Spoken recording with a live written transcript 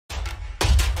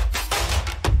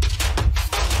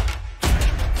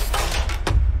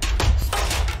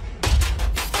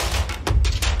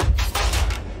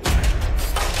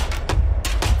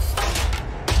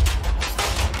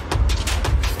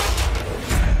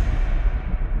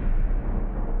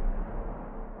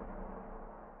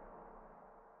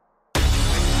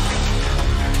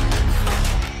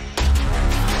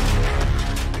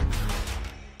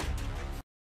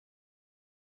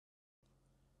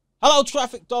Hello,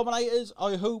 traffic dominators.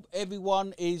 I hope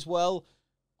everyone is well.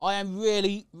 I am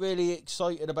really, really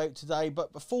excited about today.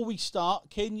 But before we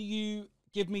start, can you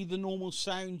give me the normal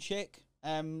sound check?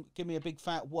 Give me a big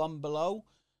fat one below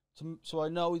so I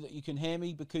know that you can hear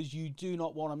me, because you do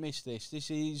not want to miss this. This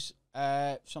is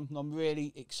something I'm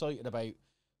really excited about.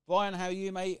 Brian, how are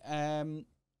you, mate? Mr.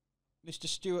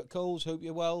 Stuart Coles, hope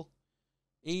you're well.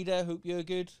 Ida, hope you're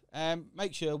good.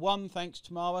 Make sure one, thanks,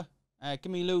 Tamara.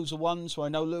 Give me loads of ones so I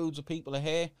know loads of people are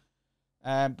here,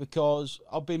 because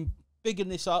I've been bigging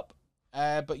this up,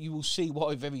 but you will see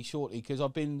why very shortly, because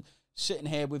I've been sitting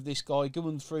here with this guy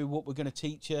going through what we're going to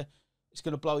teach you. It's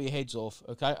going to blow your heads off,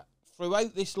 okay?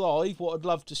 Throughout this live, what I'd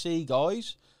love to see,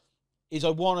 guys, is I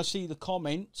want to see the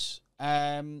comments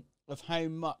of how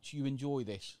much you enjoy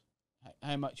this,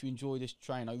 how much you enjoy this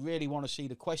train. I really want to see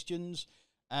the questions.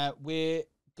 We're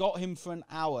got him for an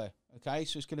hour, okay?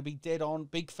 So it's going to be dead on.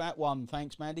 Big fat one.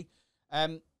 Thanks, Mandy.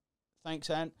 Thanks,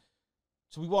 Ant.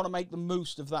 So we want to make the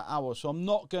most of that hour. So I'm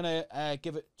not going to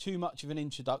give it too much of an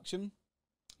introduction.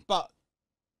 But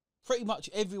pretty much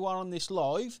everyone on this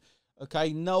live,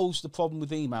 okay, knows the problem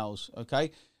with emails,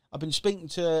 okay? I've been speaking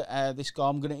to this guy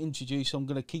I'm going to introduce. I'm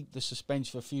going to keep the suspense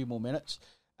for a few more minutes.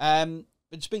 Been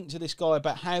speaking to this guy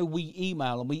about how we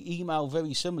email, and we email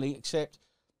very similarly, except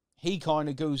he kind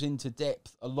of goes into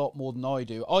depth a lot more than I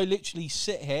do. I literally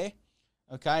sit here,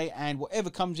 okay, and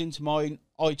whatever comes into mind,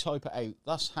 I type it out.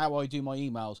 That's how I do my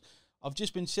emails. I've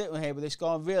just been sitting here with this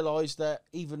guy and realised that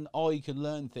even I can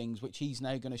learn things, which he's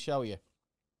now going to show you.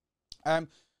 And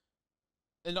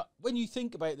when you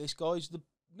think about this, guys, the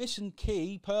missing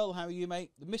key, Pearl, how are you, mate?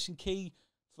 The missing key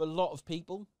for a lot of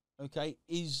people, okay,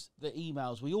 is the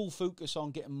emails. We all focus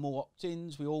on getting more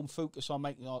opt-ins. We all focus on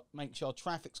making sure our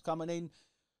traffic's coming in.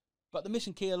 But the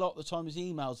missing key a lot of the time is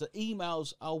emails. The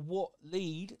emails are what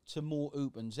lead to more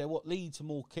opens. They're what lead to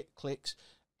more clicks.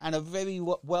 And a very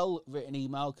well-written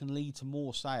email can lead to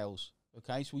more sales.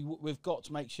 Okay, so we've got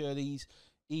to make sure these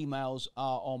emails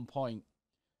are on point.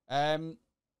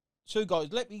 So, guys,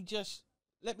 let me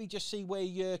just see where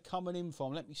you're coming in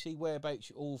from. Let me see whereabouts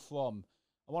you're all from.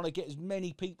 I want to get as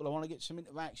many people. I want to get some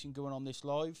interaction going on this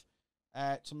live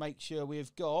to make sure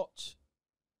we've got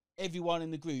everyone in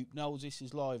the group knows this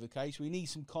is live, okay? So we need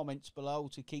some comments below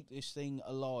to keep this thing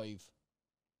alive.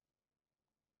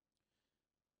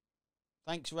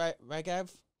 Thanks,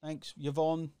 Ragav. Thanks,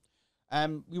 Yvonne.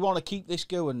 We want to keep this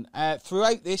going.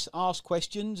 Throughout this, ask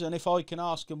questions, and if I can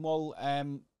ask him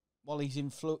while he's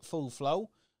in full flow,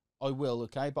 I will,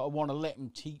 okay? But I want to let him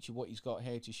teach you what he's got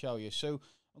here to show you. So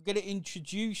I'm going to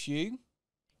introduce you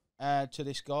to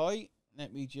this guy.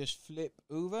 Let me just flip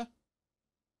over.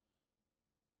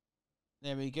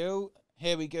 There we go.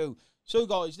 Here we go. So,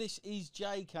 guys, this is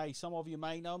JK. Some of you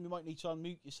may know him. You might need to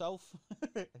unmute yourself.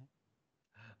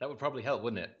 That would probably help,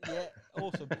 wouldn't it? Yeah,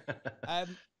 awesome.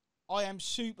 I am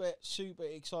super, super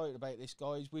excited about this,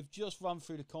 guys. We've just run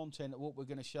through the content of what we're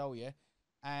going to show you,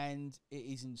 and it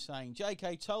is insane.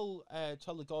 JK, tell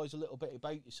the guys a little bit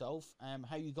about yourself,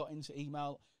 how you got into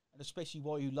email, and especially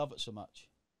why you love it so much.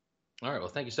 All right. Well,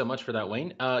 thank you so much for that,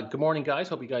 Wayne. Good morning, guys.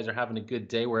 Hope you guys are having a good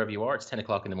day wherever you are. It's 10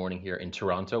 o'clock in the morning here in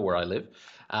Toronto, where I live.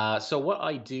 So what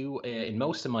I do in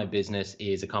most of my business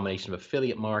is a combination of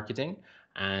affiliate marketing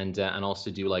and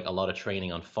also do like a lot of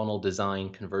training on funnel design,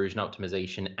 conversion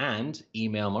optimization, and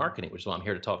email marketing, which is what I'm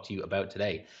here to talk to you about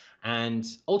today. And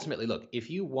ultimately, look,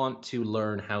 if you want to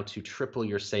learn how to triple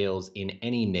your sales in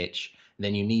any niche,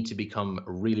 then you need to become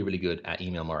really, really good at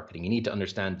email marketing. You need to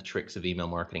understand the tricks of email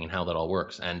marketing and how that all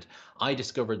works. And I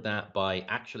discovered that by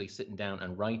actually sitting down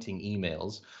and writing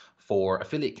emails for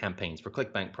affiliate campaigns for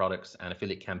ClickBank products and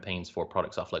affiliate campaigns for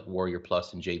products off like Warrior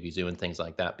Plus and JVZoo and things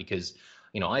like that. Because,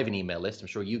 you know, I have an email list. I'm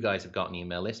sure you guys have got an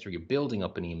email list, or you're building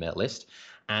up an email list.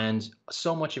 And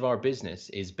so much of our business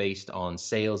is based on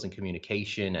sales and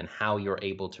communication and how you're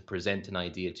able to present an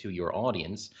idea to your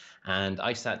audience. And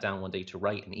I sat down one day to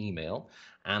write an email,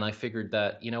 and I figured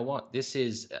that, you know what, this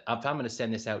is, if I'm going to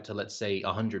send this out to, let's say,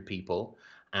 100 people,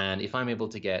 and if I'm able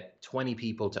to get 20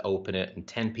 people to open it and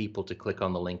 10 people to click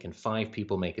on the link and 5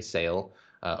 people make a sale,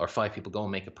 or 5 people go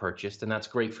and make a purchase, then that's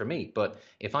great for me. But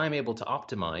if I'm able to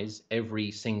optimize every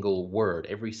single word,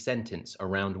 every sentence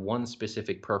around one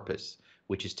specific purpose,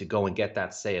 which is to go and get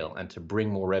that sale and to bring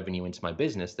more revenue into my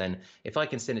business, then if I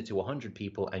can send it to 100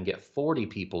 people and get 40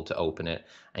 people to open it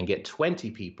and get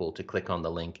 20 people to click on the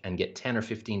link and get 10 or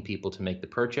 15 people to make the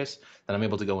purchase, then I'm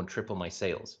able to go and triple my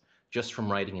sales just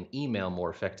from writing an email more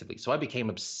effectively. So I became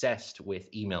obsessed with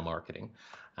email marketing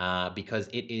because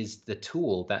it is the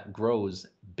tool that grows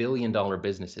billion-dollar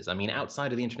businesses. I mean,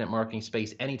 outside of the internet marketing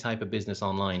space, any type of business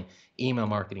online, email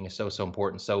marketing is so, so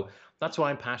important. So that's what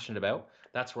I'm passionate about.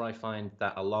 That's where I find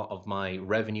that a lot of my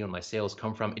revenue and my sales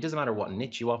come from. It doesn't matter what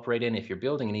niche you operate in. If you're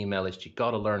building an email list, you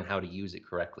got to learn how to use it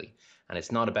correctly. And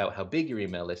it's not about how big your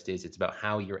email list is, it's about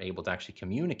how you're able to actually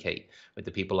communicate with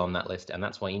the people on that list. And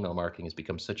that's why email marketing has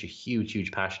become such a huge,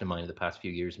 huge passion of mine in the past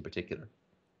few years in particular.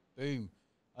 Boom.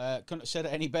 Couldn't have said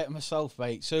it any better myself,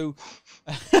 mate. So,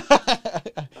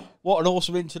 what an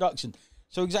awesome introduction.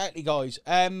 So, exactly, guys.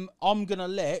 I'm gonna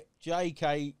let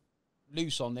JK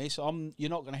loose on this. You're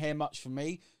not gonna hear much from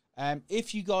me.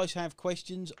 If you guys have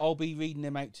questions, I'll be reading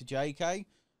them out to JK.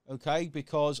 Okay,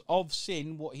 because I've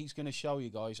seen what he's gonna show you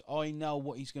guys. I know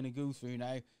what he's gonna go through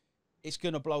now. It's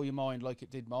gonna blow your mind like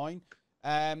it did mine.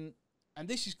 And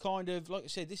this is kind of, like I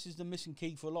said, this is the missing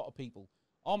key for a lot of people.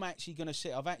 I'm actually going to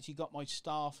sit. I've actually got my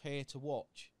staff here to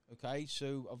watch. Okay,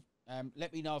 so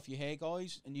let me know if you're here,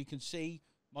 guys, and you can see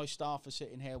my staff are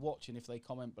sitting here watching if they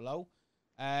comment below.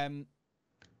 And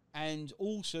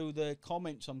also the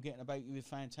comments I'm getting about you are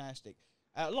fantastic.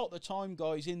 A lot of the time,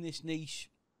 guys, in this niche,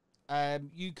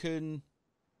 you come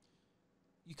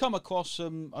across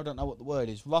some, I don't know what the word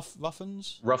is, rough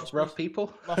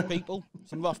people, rough people,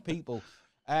 some rough people.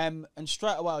 And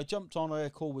straight away, I jumped on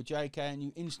a call with JK, and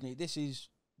you instantly, this is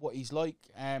what he's like.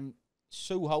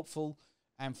 So helpful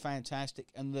and fantastic.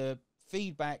 And the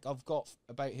feedback I've got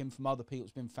about him from other people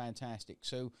has been fantastic.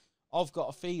 So I've got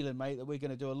a feeling, mate, that we're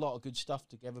going to do a lot of good stuff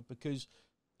together, because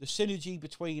the synergy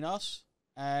between us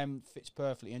fits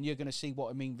perfectly. And you're going to see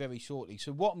what I mean very shortly.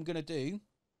 So what I'm going to do,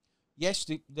 yes,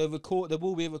 there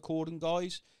will be a recording,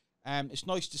 guys. It's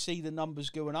nice to see the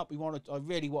numbers going up. I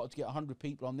really wanted to get 100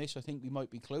 people on this. I think we might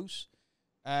be close.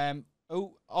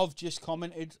 I've just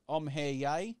commented, I'm here,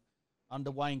 yay,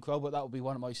 under Wayne Crow, but that will be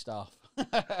one of my staff.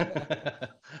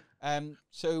 And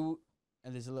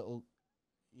there's a little,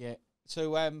 yeah.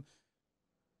 So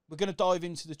we're going to dive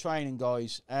into the training,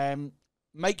 guys.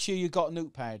 Make sure you've got a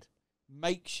notepad.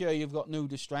 Make sure you've got no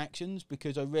distractions,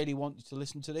 because I really want you to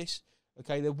listen to this.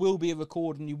 Okay, there will be a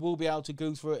recording. You will be able to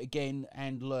go through it again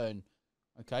and learn.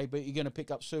 Okay, but you're going to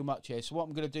pick up so much here. So what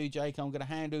I'm going to do, Jake, I'm going to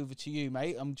hand over to you,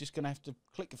 mate. I'm just going to have to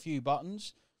click a few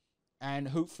buttons, and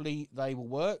hopefully they will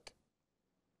work.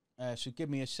 So give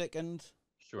me a second.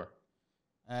 Sure.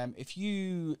 If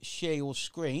you share your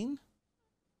screen.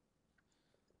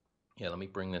 Yeah, let me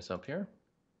bring this up here.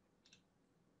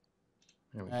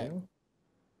 There we go.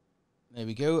 There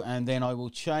we go, and then I will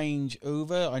change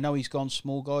over. I know he's gone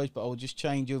small, guys, but I will just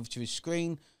change over to his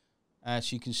screen so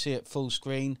you can see it full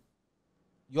screen.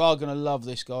 You are going to love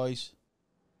this, guys.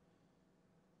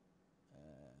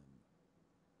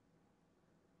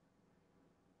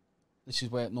 This is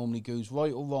where it normally goes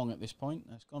right or wrong at this point.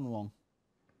 That's gone wrong.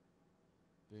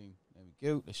 Boom. There we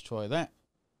go. Let's try that.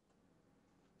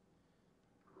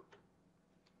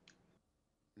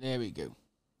 There we go.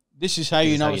 This is how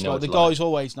you know it's live. The guys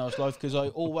always know it's live, because I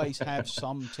always have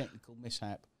some technical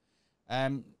mishap.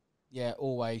 Yeah,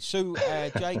 always. So,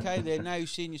 JK, they're now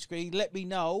seeing your screen. Let me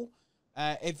know,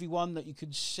 everyone, that you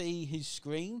can see his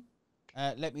screen.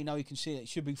 Let me know you can see it. It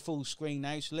should be full screen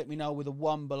now. So let me know with a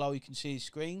 1 below you can see his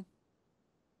screen.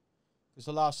 Because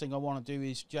the last thing I want to do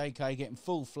is JK getting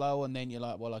full flow, and then you're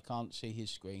like, well, I can't see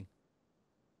his screen.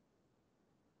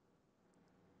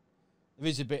 There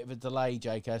is a bit of a delay,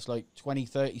 JK. It's like 20,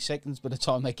 30 seconds by the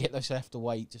time they get this. I have to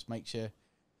wait. Just make sure.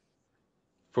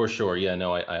 For sure. Yeah,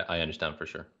 no, I understand for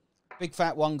sure. Big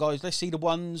fat 1, guys. Let's see the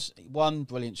ones. 1,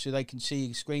 brilliant. So they can see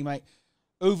your screen, mate.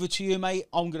 Over to you, mate.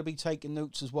 I'm going to be taking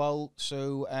notes as well.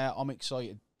 So I'm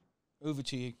excited. Over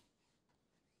to you.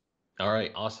 All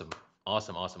right. Awesome.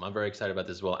 Awesome. I'm very excited about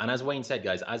this as well. And as Wayne said,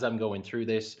 guys, as I'm going through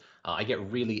this, I get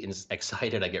really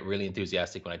excited. I get really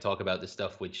enthusiastic when I talk about this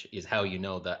stuff, which is how you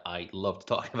know that I love to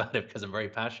talk about it, because I'm very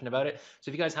passionate about it. So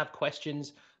if you guys have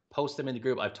questions, post them in the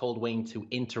group. I've told Wayne to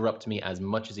interrupt me as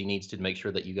much as he needs to make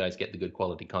sure that you guys get the good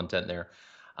quality content there.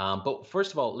 But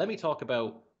first of all, let me talk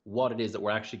about what it is that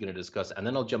we're actually going to discuss, and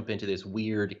then I'll jump into this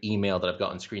weird email that I've got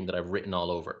on screen that I've written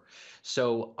all over.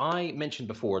 So I mentioned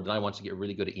before that I want to get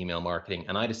really good at email marketing,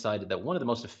 and I decided that one of the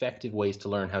most effective ways to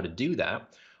learn how to do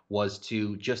that was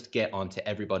to just get onto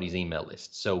everybody's email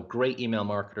list. So great email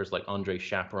marketers like Andre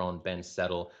Chaperon, Ben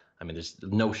Settle, I mean, there's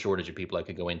no shortage of people I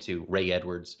could go into, Ray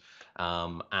Edwards.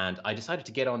 And I decided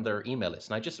to get on their email list,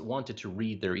 and I just wanted to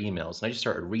read their emails. And I just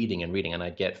started reading, and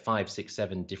I'd get 5, 6,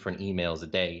 7 different emails a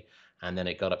day. And then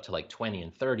it got up to like 20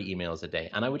 and 30 emails a day.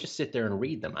 And I would just sit there and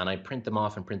read them, and I'd print them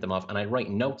off, and I'd write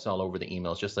notes all over the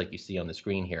emails, just like you see on the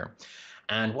screen here.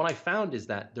 And what I found is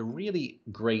that the really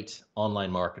great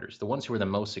online marketers, the ones who are the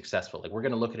most successful, like we're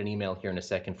going to look at an email here in a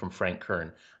second from Frank Kern.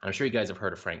 And I'm sure you guys have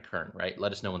heard of Frank Kern, right?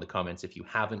 Let us know in the comments if you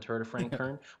haven't heard of Frank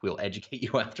Kern. We'll educate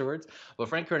you afterwards. But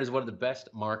Frank Kern is one of the best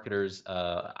marketers,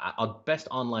 best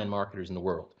online marketers in the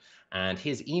world. And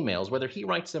his emails, whether he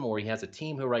writes them or he has a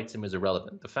team who writes them, is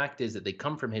irrelevant. The fact is that they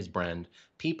come from his brand.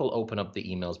 People open up the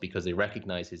emails because they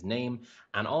recognize his name,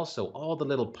 and also all the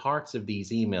little parts of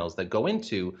these emails that go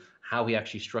into how he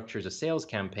actually structures a sales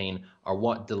campaign are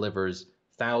what delivers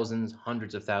thousands,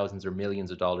 hundreds of thousands, or millions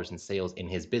of dollars in sales in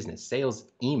his business. Sales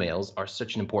emails are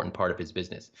such an important part of his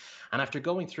business. And after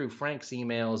going through Frank's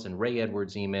emails and Ray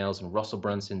Edwards' emails and Russell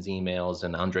Brunson's emails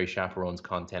and Andre Chaperon's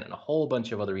content and a whole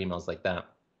bunch of other emails like that,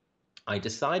 I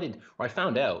decided, or I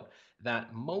found out,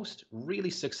 that most really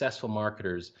successful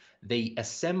marketers, they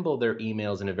assemble their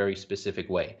emails in a very specific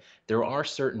way. There are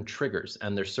certain triggers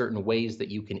and there's certain ways that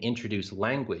you can introduce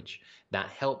language that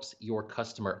helps your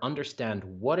customer understand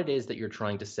what it is that you're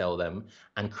trying to sell them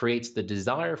and creates the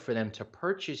desire for them to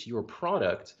purchase your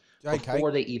product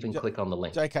before they even click on the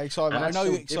link. JK, sorry, I know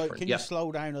so you're excited. Can you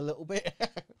slow down a little bit?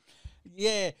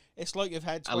 Yeah, it's like you've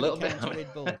had 20 cans of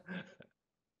Red Bull.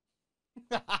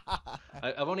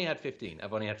 I've only had 15.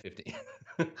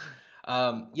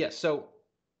 Yeah, so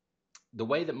the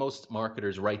way that most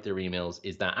marketers write their emails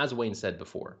is that, as Wayne said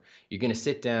before, you're going to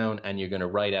sit down and you're going to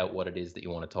write out what it is that you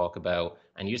want to talk about.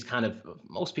 And you just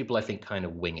most people, I think, kind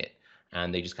of wing it.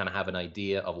 And they just kind of have an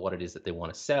idea of what it is that they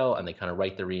want to sell. And they kind of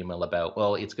write their email about,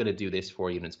 well, it's going to do this for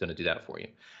you and it's going to do that for you.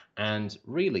 And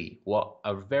really, what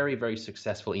a very, very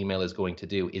successful email is going to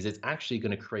do is it's actually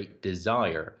going to create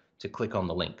desire to click on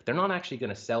the link. They're not actually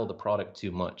going to sell the product too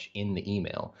much in the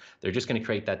email. They're just going to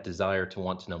create that desire to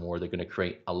want to know more. They're going to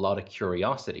create a lot of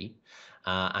curiosity.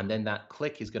 And then that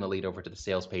click is going to lead over to the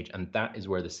sales page. And that is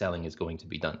where the selling is going to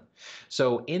be done.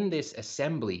 So in this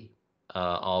assembly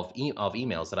of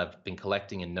emails that I've been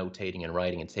collecting and notating and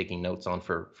writing and taking notes on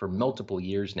for multiple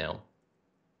years now,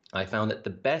 I found that the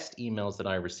best emails that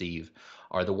I receive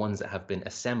are the ones that have been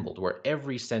assembled, where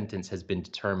every sentence has been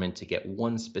determined to get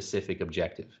one specific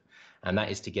objective. And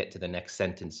that is to get to the next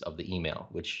sentence of the email,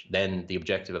 which then the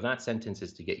objective of that sentence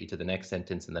is to get you to the next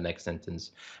sentence and the next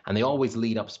sentence. And they always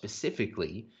lead up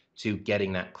specifically to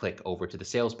getting that click over to the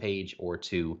sales page or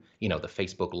to, the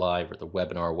Facebook Live or the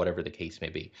webinar, or whatever the case may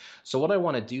be. So what I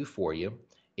want to do for you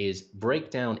is break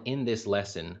down in this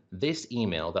lesson this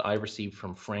email that I received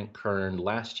from Frank Kern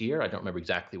last year. I don't remember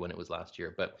exactly when it was last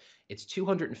year, but it's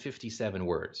 257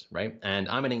 words, right? And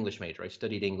I'm an English major. I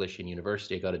studied English in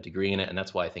university. I got a degree in it, and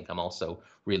that's why I think I'm also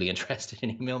really interested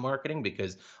in email marketing,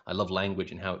 because I love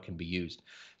language and how it can be used.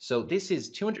 So this is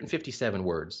 257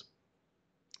 words,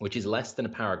 which is less than a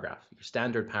paragraph. Your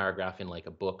standard paragraph in like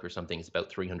a book or something is about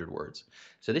 300 words.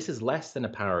 So this is less than a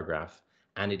paragraph,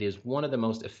 and it is one of the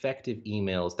most effective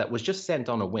emails that was just sent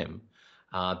on a whim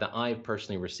that I've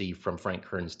personally received from Frank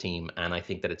Kern's team. And I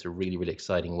think that it's a really, really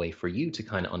exciting way for you to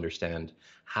kind of understand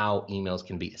how emails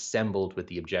can be assembled with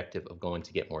the objective of going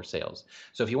to get more sales.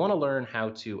 So if you want to learn how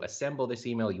to assemble this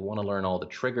email, you want to learn all the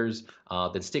triggers,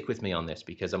 then stick with me on this,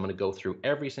 because I'm going to go through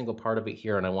every single part of it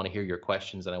here, and I want to hear your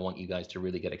questions, and I want you guys to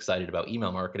really get excited about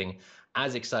email marketing,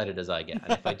 as excited as I get.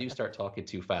 And if I do start talking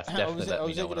too fast, definitely let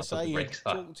me know when I'll put the brakes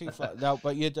on. Talking too fast. No,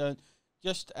 but you don't.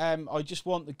 Just, I just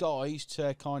want the guys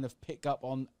to kind of pick up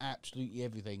on absolutely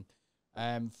everything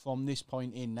from this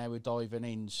point in. Now we're diving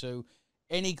in. So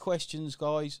any questions,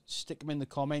 guys, stick them in the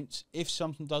comments. If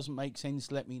something doesn't make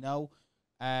sense, let me know,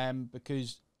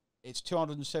 because it's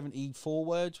 274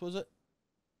 words, was it?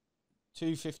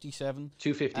 257.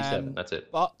 257, that's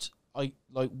it. But I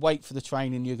wait for the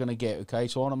training you're going to get, okay?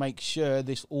 So I want to make sure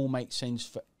this all makes sense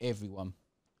for everyone,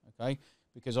 okay?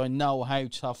 Because I know how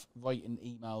tough writing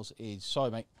emails is. Sorry,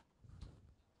 mate.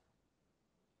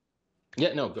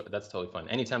 Yeah, no, that's totally fine.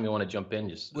 Anytime you want to jump in,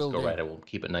 just go right. I will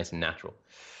keep it nice and natural.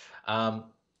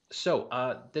 So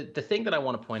the thing that I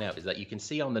want to point out is that you can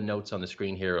see on the notes on the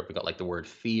screen here, we've got like the word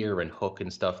fear and hook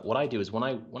and stuff. What I do is when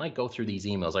I go through these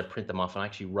emails, I print them off and I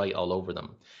actually write all over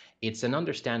them. It's an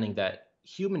understanding that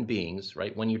human beings,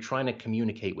 right, when you're trying to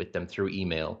communicate with them through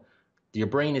email, your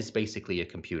brain is basically a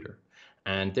computer.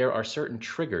 And there are certain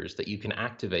triggers that you can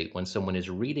activate when someone is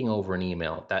reading over an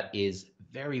email that is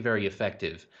very, very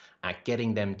effective at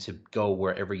getting them to go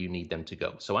wherever you need them to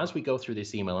go. So as we go through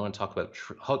this email, I want to talk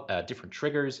about different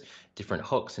triggers, different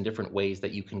hooks, and different ways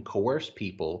that you can coerce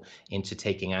people into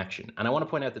taking action. And I want to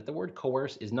point out that the word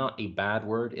coerce is not a bad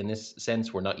word in this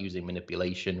sense. We're not using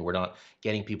manipulation. We're not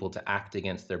getting people to act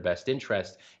against their best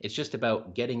interest. It's just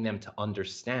about getting them to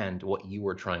understand what you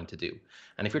are trying to do.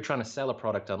 And if you're trying to sell a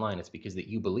product online, it's because that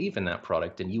you believe in that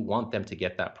product and you want them to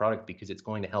get that product because it's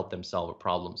going to help them solve a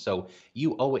problem. So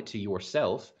you owe it to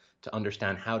yourself to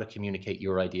understand how to communicate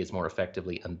your ideas more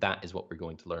effectively, and that is what we're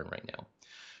going to learn right now.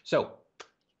 So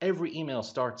every email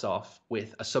starts off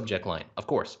with a subject line, of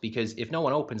course, because if no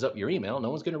one opens up your email, no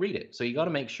one's going to read it. So you got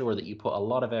to make sure that you put a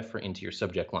lot of effort into your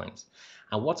subject lines.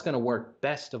 And what's going to work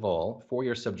best of all for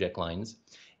your subject lines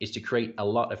is to create a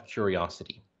lot of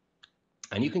curiosity.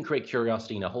 And you can create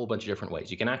curiosity in a whole bunch of different ways.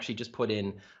 You can actually just put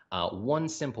in one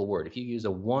simple word. If you use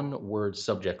a one-word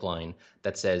subject line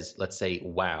that says, let's say,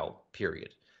 wow,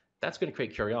 period, that's going to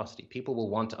create curiosity. People will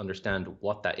want to understand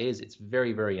what that is. It's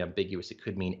very, very ambiguous. It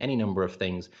could mean any number of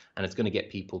things, and it's going to get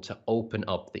people to open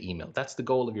up the email. That's the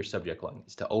goal of your subject line,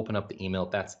 is to open up the email.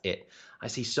 That's it. I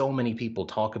see so many people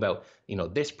talk about,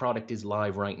 this product is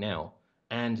live right now.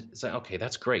 And say, okay,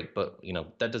 that's great, but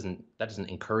that doesn't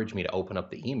encourage me to open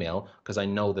up the email because I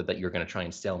know that you're going to try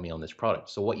and sell me on this product.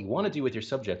 So what you want to do with your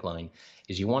subject line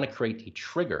is you want to create a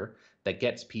trigger that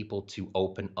gets people to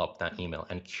open up that email.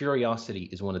 And curiosity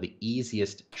is one of the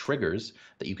easiest triggers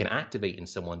that you can activate in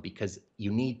someone because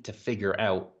you need to figure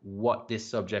out what this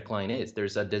subject line is.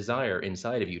 There's a desire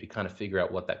inside of you to kind of figure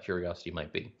out what that curiosity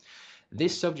might be.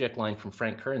 This subject line from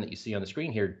Frank Kern that you see on the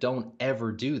screen here, don't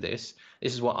ever do this.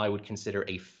 This is what I would consider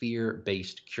a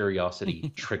fear-based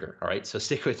curiosity trigger, all right? So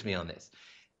stick with me on this.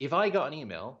 If I got an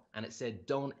email and it said,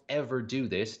 don't ever do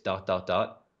this, ...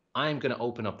 I'm going to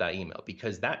open up that email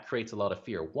because that creates a lot of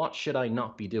fear. What should I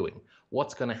not be doing?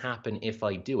 What's going to happen if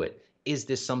I do it? Is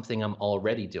this something I'm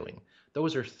already doing?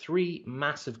 Those are three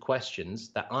massive questions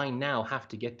that I now have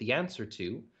to get the answer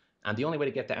to. And the only way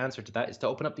to get the answer to that is to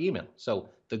open up the email. So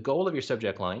the goal of your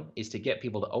subject line is to get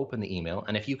people to open the email.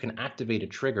 And if you can activate a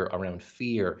trigger around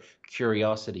fear,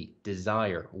 curiosity,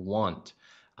 desire, want,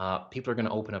 people are going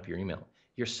to open up your email.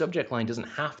 Your subject line doesn't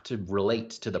have to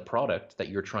relate to the product that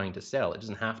you're trying to sell. It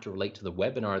doesn't have to relate to the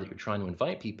webinar that you're trying to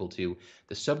invite people to.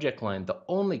 The subject line, the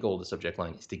only goal of the subject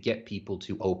line is to get people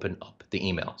to open up the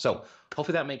email. So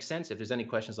hopefully that makes sense. If there's any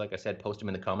questions, like I said, post them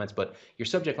in the comments. But your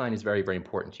subject line is very, very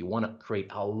important. You want to create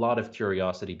a lot of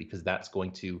curiosity because that's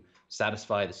going to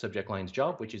satisfy the subject line's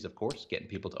job, which is, of course, getting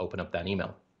people to open up that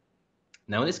email.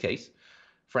 Now, in this case,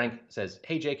 Frank says,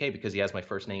 hey, JK, because he has my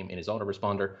first name in his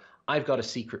autoresponder, I've got a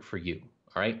secret for you.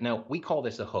 All right, now we call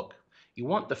this a hook. You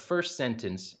want the first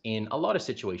sentence in a lot of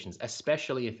situations,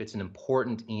 especially if it's an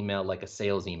important email like a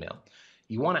sales email.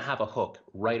 You want to have a hook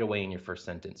right away in your first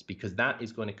sentence because that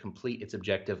is going to complete its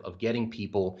objective of getting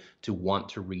people to want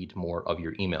to read more of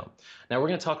your email. Now we're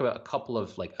going to talk about a couple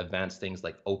of advanced things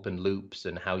like open loops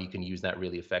and how you can use that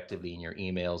really effectively in your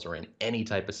emails or in any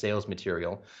type of sales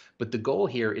material. But the goal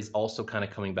here is also kind of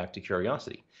coming back to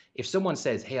curiosity. If someone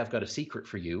says, hey, I've got a secret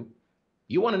for you,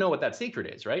 you want to know what that secret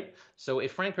is, right? So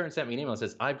if Frank Kern sent me an email that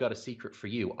says, I've got a secret for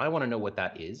you, I want to know what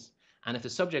that is. And if the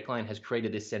subject line has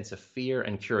created this sense of fear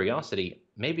and curiosity,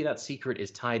 maybe that secret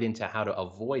is tied into how to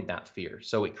avoid that fear.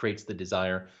 So it creates the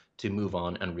desire to move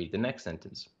on and read the next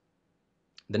sentence.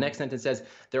 The next sentence says,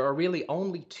 there are really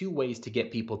only two ways to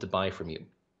get people to buy from you.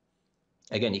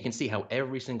 Again, you can see how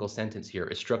every single sentence here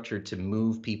is structured to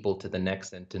move people to the next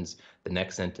sentence, the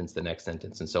next sentence, the next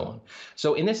sentence, and so on.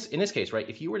 So in this case, right,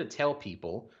 if you were to tell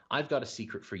people, I've got a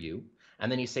secret for you, and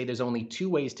then you say there's only two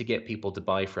ways to get people to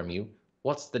buy from you,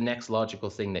 what's the next logical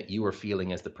thing that you are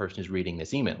feeling as the person who's reading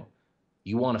this email?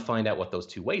 You want to find out what those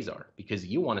two ways are because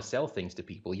you want to sell things to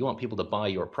people. You want people to buy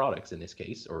your products in this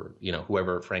case, or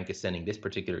whoever Frank is sending this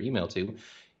particular email to.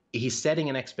 He's setting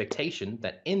an expectation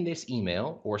that in this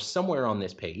email or somewhere on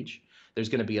this page, there's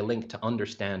going to be a link to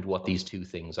understand what these two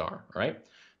things are, right?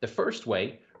 The first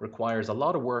way requires a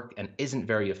lot of work and isn't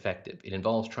very effective. It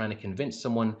involves trying to convince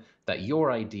someone that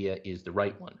your idea is the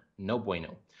right one. No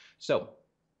bueno. So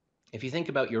if you think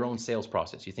about your own sales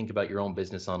process, you think about your own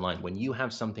business online, when you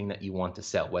have something that you want to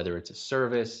sell, whether it's a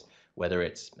service, whether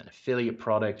it's an affiliate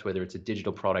product, whether it's a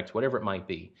digital product, whatever it might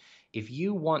be, if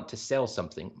you want to sell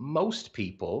something, most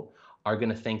people are going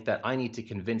to think that I need to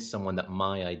convince someone that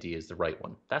my idea is the right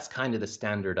one. That's kind of the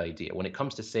standard idea. When it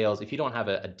comes to sales, if you don't have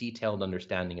a detailed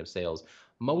understanding of sales,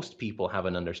 most people have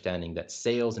an understanding that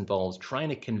sales involves trying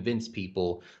to convince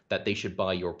people that they should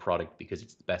buy your product because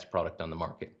it's the best product on the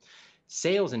market.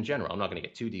 Sales in general, I'm not going to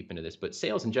get too deep into this, but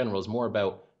sales in general is more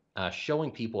about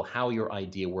showing people how your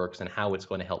idea works and how it's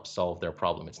going to help solve their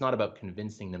problem. It's not about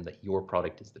convincing them that your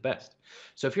product is the best.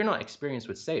 So if you're not experienced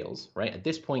with sales, right, at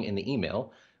this point in the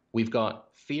email, we've got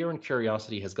fear and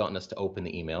curiosity has gotten us to open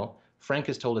the email. Frank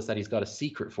has told us that he's got a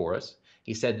secret for us.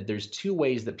 He said that there's two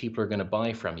ways that people are going to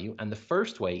buy from you. And the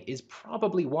first way is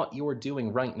probably what you're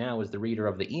doing right now as the reader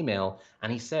of the email.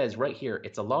 And he says right here,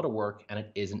 it's a lot of work and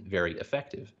it isn't very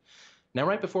effective. Now,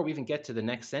 right before we even get to the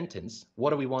next sentence,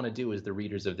 what do we want to do as the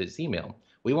readers of this email?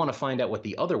 We want to find out what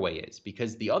the other way is,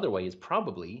 because the other way is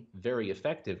probably very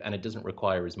effective and it doesn't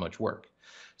require as much work.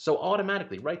 So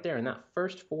automatically, right there in that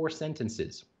first 4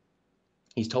 sentences,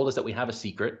 he's told us that we have a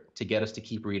secret to get us to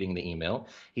keep reading the email.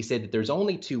 He said that there's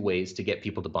only 2 ways to get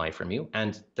people to buy from you,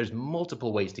 and there's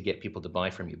multiple ways to get people to buy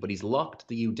from you, but he's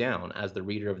locked you down as the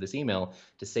reader of this email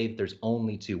to say that there's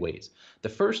only 2 ways. The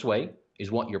first way is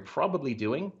what you're probably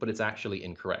doing, but it's actually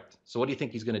incorrect. So what do you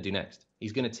think he's going to do next?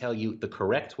 He's going to tell you the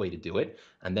correct way to do it,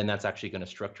 and then that's actually going to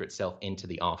structure itself into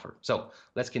the offer. So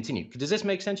let's continue. Does this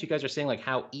make sense? You guys are saying like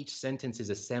how each sentence is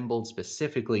assembled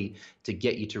specifically to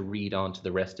get you to read on to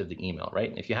the rest of the email,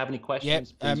 right? If you have any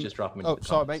questions, please just drop them into the comments.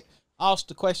 Sorry, mate. Ask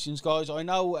the questions, guys. I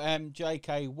know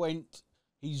JK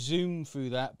he zoomed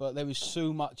through that, but there was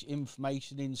so much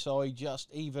information inside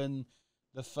just even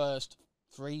the first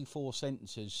 3-4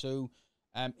 sentences. So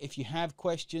if you have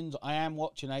questions, I am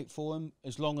watching out for them,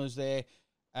 as long as they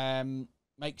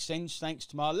make sense. Thanks,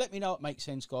 Tamar. Let me know it makes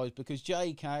sense, guys, because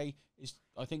JK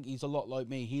I think he's a lot like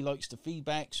me. He likes the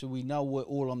feedback, so we know we're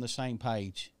all on the same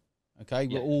page. Okay,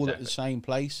 we're all at the same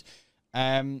place.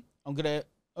 I'm going to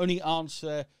only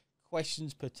answer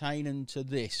questions pertaining to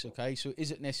this. Okay, so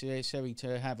is it necessary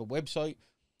to have a website?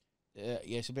 Yeah,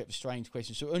 it's a bit of a strange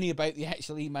question. So only about the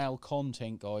actual email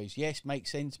content, guys. Yes,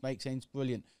 makes sense,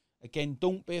 brilliant. Again,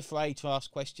 don't be afraid to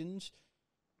ask questions.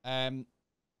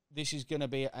 This is going to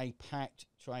be a packed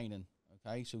training,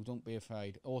 okay? So don't be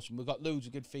afraid. Awesome. We've got loads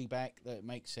of good feedback that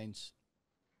makes sense.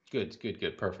 Good.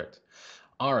 Perfect.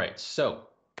 All right, so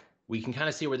we can kind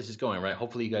of see where this is going, right?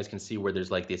 Hopefully you guys can see where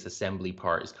there's like this assembly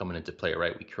part is coming into play,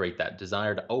 right? We create that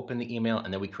desire to open the email,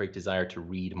 and then we create desire to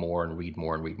read more and read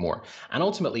more and read more. And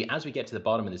ultimately, as we get to the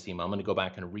bottom of this email, I'm going to go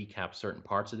back and recap certain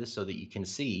parts of this so that you can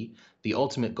see the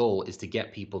ultimate goal is to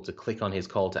get people to click on his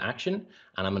call to action.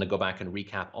 And I'm going to go back and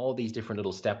recap all these different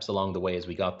little steps along the way as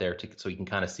we got there so you can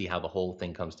kind of see how the whole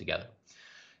thing comes together.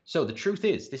 So the truth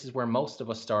is, this is where most of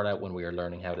us start out when we are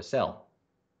learning how to sell.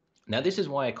 Now, this is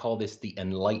why I call this the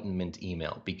enlightenment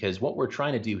email, because what we're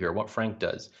trying to do here, what Frank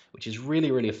does, which is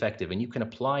really, really effective, and you can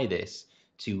apply this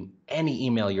to any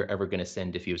email you're ever going to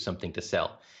send if you have something to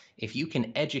sell. If you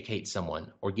can educate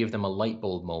someone or give them a light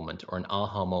bulb moment or an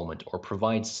aha moment or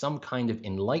provide some kind of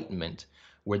enlightenment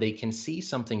where they can see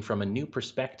something from a new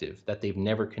perspective that they've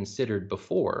never considered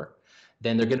before,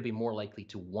 then they're going to be more likely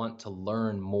to want to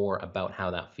learn more about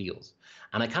how that feels.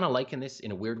 And I kind of liken this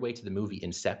in a weird way to the movie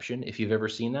Inception, if you've ever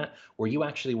seen that, where you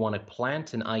actually want to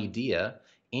plant an idea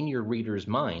in your reader's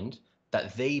mind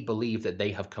that they believe that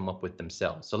they have come up with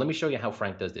themselves. So let me show you how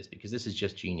Frank does this, because this is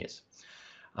just genius.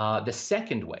 The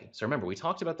second way, so remember, we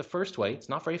talked about the first way. It's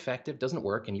not very effective, doesn't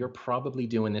work, and you're probably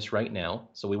doing this right now.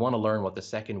 So we want to learn what the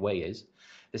second way is.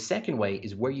 The second way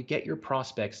is where you get your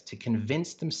prospects to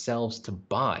convince themselves to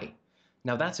buy.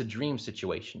 Now, that's a dream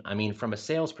situation. I mean, from a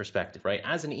sales perspective, right?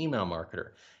 As an email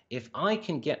marketer, if I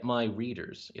can get my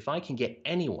readers, if I can get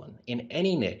anyone in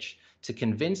any niche to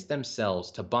convince themselves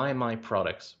to buy my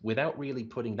products without really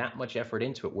putting that much effort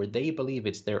into it, where they believe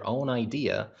it's their own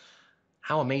idea,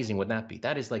 how amazing would that be?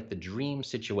 That is like the dream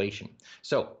situation.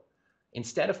 So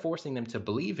instead of forcing them to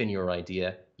believe in your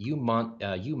idea, you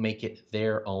make it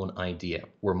their own idea.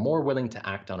 We're more willing to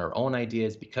act on our own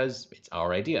ideas because it's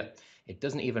our idea. It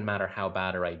doesn't even matter how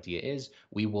bad our idea is,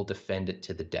 we will defend it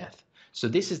to the death. So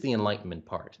this is the enlightenment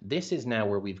part. This is now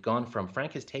where we've gone from,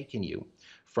 Frank has taken you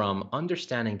from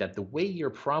understanding that the way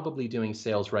you're probably doing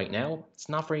sales right now, it's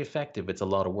not very effective, it's a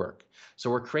lot of work. So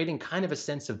we're creating kind of a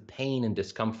sense of pain and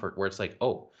discomfort where it's like,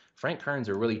 oh, Frank Kern's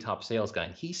a really top sales guy,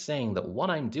 and he's saying that what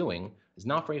I'm doing is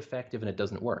not very effective and it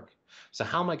doesn't work. So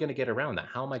how am I going to get around that?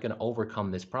 How am I going to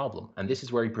overcome this problem? And this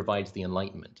is where he provides the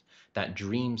enlightenment, that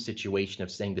dream situation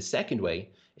of saying the second way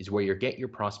is where you get your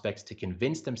prospects to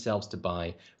convince themselves to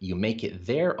buy. You make it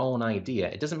their own idea.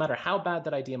 It doesn't matter how bad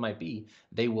that idea might be,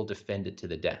 they will defend it to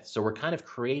the death. So we're kind of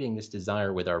creating this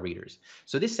desire with our readers.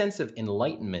 So this sense of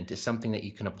enlightenment is something that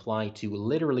you can apply to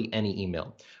literally any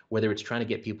email, whether it's trying to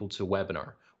get people to a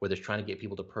webinar, whether it's trying to get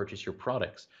people to purchase your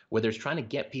products, whether it's trying to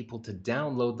get people to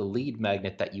download the lead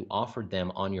magnet that you offered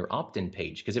them on your opt-in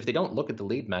page. Because if they don't look at the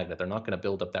lead magnet, they're not going to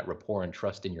build up that rapport and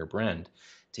trust in your brand.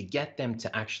 to get them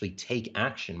to actually take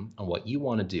action on what you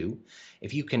want to do,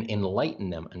 if you can enlighten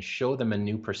them and show them a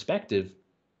new perspective,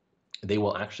 they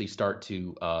will actually start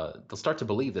to they'll start to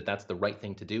believe that that's the right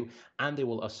thing to do, and they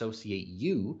will associate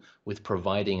you with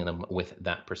providing them with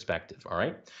that perspective. All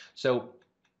right. So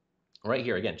right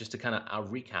here again, just to kind of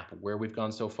recap where we've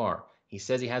gone so far. He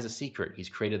says he has a secret. He's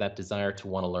created that desire to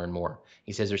want to learn more.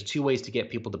 He says there's two ways to get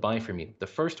people to buy from you. The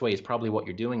first way is probably what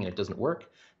you're doing and it doesn't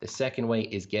work. The second way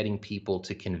is getting people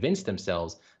to convince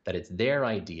themselves that it's their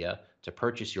idea to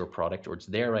purchase your product, or it's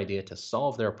their idea to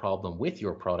solve their problem with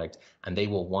your product, and they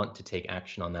will want to take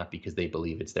action on that because they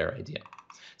believe it's their idea.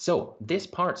 So this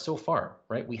part so far,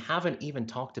 right, we haven't even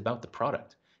talked about the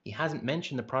product. He hasn't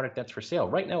mentioned the product that's for sale.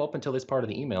 Right now, up until this part of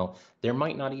the email, there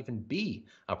might not even be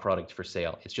a product for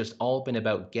sale. It's just all been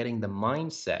about getting the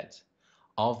mindset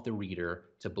of the reader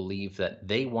to believe that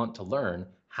they want to learn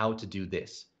how to do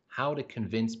this, how to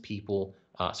convince people,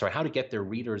 how to get their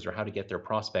readers or how to get their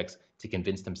prospects to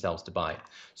convince themselves to buy.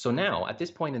 So now, at this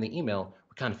point in the email,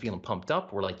 we're kind of feeling pumped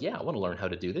up. We're like, yeah, I want to learn how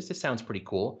to do this. This sounds pretty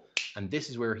cool. And this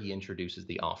is where he introduces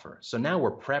the offer. So now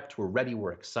we're prepped, we're ready,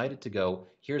 we're excited to go.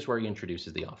 Here's where he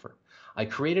introduces the offer. I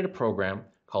created a program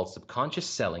called Subconscious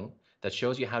Selling that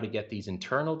shows you how to get these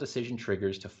internal decision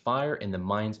triggers to fire in the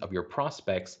minds of your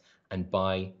prospects and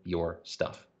buy your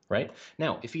stuff, right?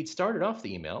 Now, if he'd started off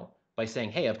the email by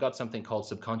saying, hey, I've got something called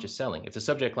Subconscious Selling. If the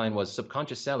subject line was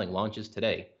Subconscious Selling launches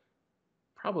today,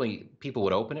 probably people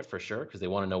would open it for sure because they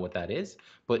want to know what that is,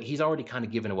 but he's already kind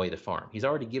of given away the farm. He's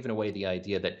already given away the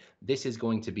idea that this is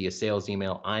going to be a sales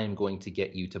email. I am going to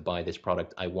get you to buy this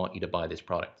product. I want you to buy this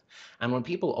product. And when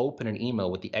people open an email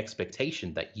with the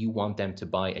expectation that you want them to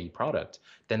buy a product,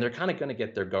 then they're kind of going to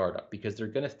get their guard up because they're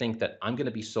going to think that I'm going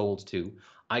to be sold to.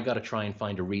 I got to try and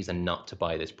find a reason not to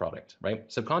buy this product,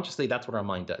 right? Subconsciously, that's what our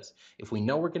mind does. If we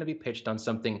know we're going to be pitched on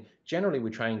something, generally we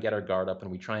try and get our guard up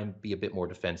and we try and be a bit more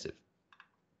defensive.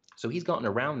 So he's gotten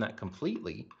around that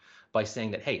completely by saying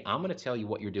that, hey, I'm going to tell you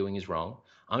what you're doing is wrong.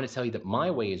 I'm going to tell you that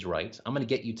my way is right. I'm going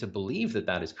to get you to believe that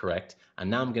that is correct. And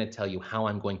now I'm going to tell you how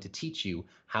I'm going to teach you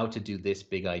how to do this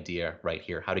big idea right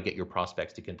here, how to get your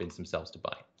prospects to convince themselves to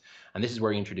buy. And this is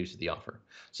where he introduces the offer.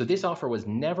 So this offer was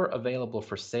never available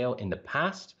for sale in the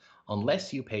past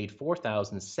unless you paid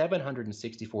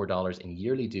 $4,764 in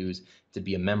yearly dues to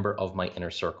be a member of my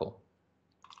inner circle.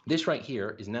 This right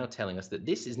here is now telling us that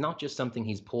this is not just something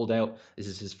he's pulled out. This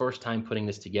is his first time putting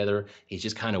this together. He's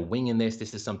just kind of winging this.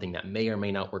 This is something that may or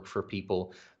may not work for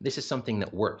people. This is something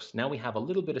that works. Now we have a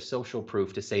little bit of social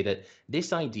proof to say that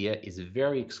this idea is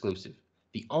very exclusive.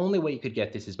 The only way you could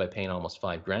get this is by paying almost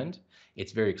 $5,000.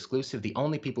 It's very exclusive. The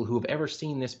only people who have ever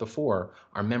seen this before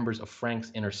are members of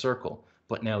Frank's inner circle.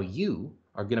 But now you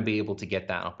are going to be able to get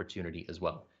that opportunity as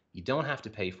well. You don't have to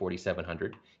pay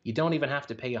 $4,700. You don't even have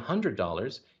to pay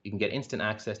 $100. You can get instant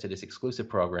access to this exclusive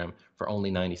program for only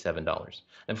 $97.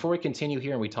 And before we continue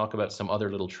here and we talk about some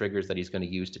other little triggers that he's going to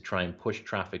use to try and push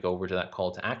traffic over to that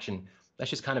call to action, let's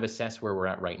just kind of assess where we're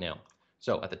at right now.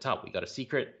 So at the top, we got a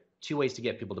secret, 2 ways to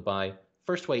get people to buy.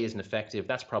 First way isn't effective.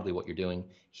 That's probably what you're doing.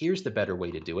 Here's the better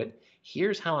way to do it.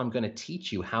 Here's how I'm going to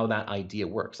teach you how that idea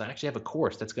works. I actually have a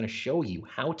course that's going to show you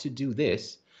how to do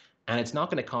this. And it's not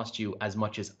going to cost you as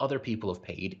much as other people have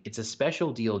paid. It's a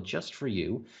special deal just for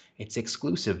you. It's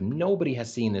exclusive. Nobody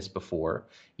has seen this before.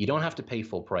 You don't have to pay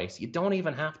full price. You don't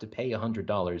even have to pay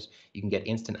 $100. You can get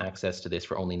instant access to this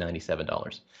for only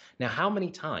 $97. Now, how many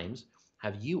times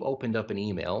have you opened up an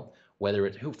email, whether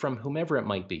it's from whomever it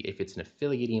might be, if it's an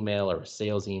affiliate email or a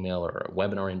sales email or a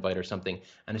webinar invite or something,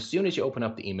 and as soon as you open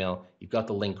up the email, you've got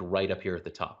the link right up here at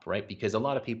the top, right? Because a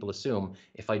lot of people assume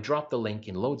if I drop the link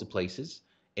in loads of places,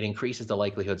 it increases the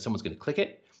likelihood someone's going to click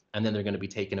it, and then they're going to be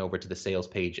taken over to the sales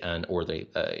page or the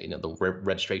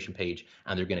registration page,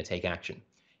 and they're going to take action.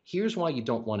 Here's why you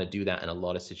don't want to do that in a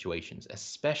lot of situations,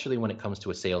 especially when it comes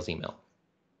to a sales email.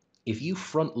 If you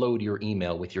front load your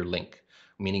email with your link,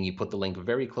 meaning you put the link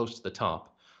very close to the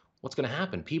top, what's going to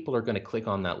happen? People are going to click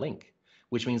on that link,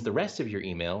 which means the rest of your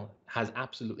email has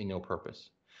absolutely no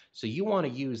purpose. So you want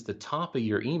to use the top of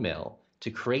your email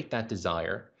to create that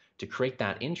desire, to create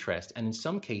that interest, and in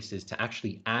some cases to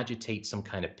actually agitate some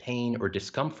kind of pain or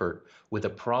discomfort with a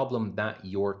problem that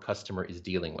your customer is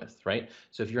dealing with, right?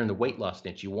 So if you're in the weight loss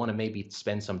niche, you want to maybe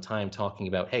spend some time talking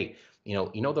about, hey, you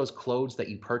know those clothes that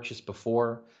you purchased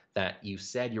before that you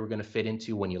said you were going to fit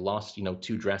into when you lost,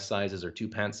 2 dress sizes or 2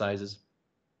 pant sizes,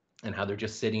 and how they're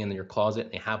just sitting in your closet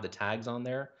and they have the tags on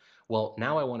there? Well,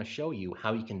 now I want to show you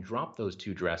how you can drop those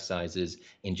 2 dress sizes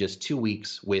in just 2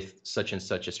 weeks with such and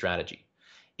such a strategy.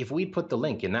 If we put the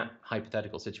link in that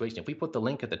hypothetical situation, if we put the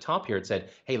link at the top here, it said,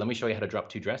 hey, let me show you how to drop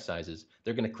 2 dress sizes.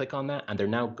 They're going to click on that and they're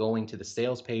now going to the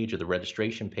sales page or the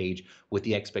registration page with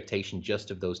the expectation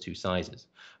just of those 2 sizes.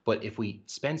 But if we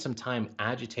spend some time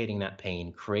agitating that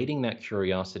pain, creating that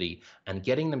curiosity, and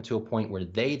getting them to a point where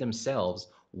they themselves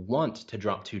want to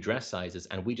drop 2 dress sizes,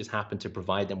 and we just happen to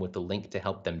provide them with the link to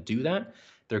help them do that,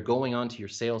 they're going onto your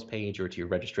sales page or to your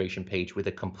registration page with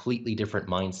a completely different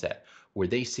mindset, where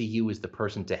they see you as the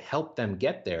person to help them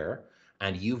get there,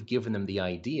 and you've given them the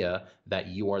idea that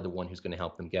you are the one who's going to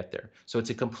help them get there. So it's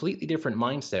a completely different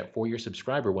mindset for your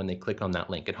subscriber when they click on that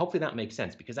link. And hopefully that makes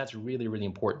sense, because that's really, really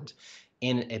important.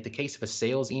 In the case of a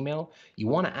sales email, you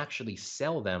want to actually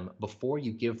sell them before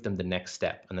you give them the next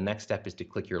step. And the next step is to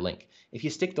click your link. If you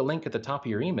stick the link at the top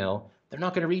of your email, they're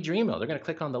not going to read your email. They're going to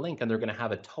click on the link and they're going to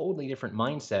have a totally different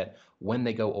mindset when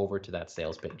they go over to that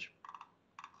sales page.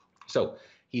 So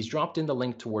he's dropped in the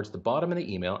link towards the bottom of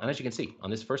the email. And as you can see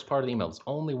on this first part of the email, there's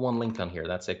only one link on here.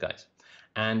 That's it, guys.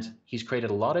 And he's created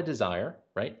a lot of desire,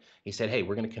 right? He said, hey,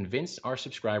 we're going to convince our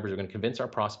subscribers, we're going to convince our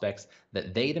prospects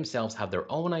that they themselves have their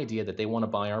own idea that they want to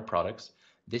buy our products.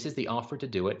 This is the offer to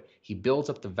do it. He builds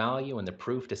up the value and the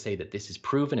proof to say that this is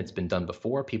proven, it's been done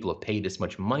before, people have paid this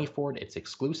much money for it, it's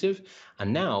exclusive.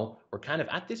 And now we're kind of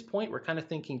at this point, we're kind of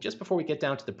thinking, just before we get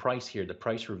down to the price here, the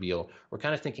price reveal, we're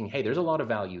kind of thinking, hey, there's a lot of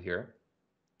value here.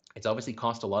 It's obviously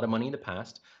cost a lot of money in the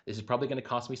past. This is probably going to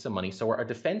cost me some money. So our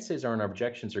defenses or our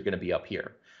objections are going to be up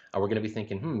here. And we're going to be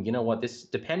thinking, you know what, this,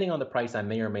 depending on the price, I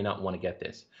may or may not want to get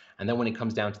this. And then when it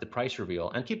comes down to the price reveal,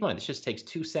 and keep in mind, this just takes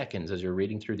 2 seconds as you're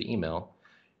reading through the email.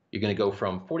 You're going to go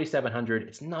from $4,700.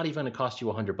 It's not even going to cost you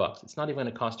 $100. It's not even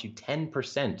going to cost you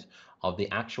 10% of the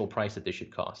actual price that this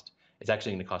should cost. It's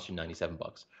actually going to cost you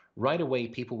 $97. Right away,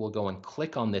 people will go and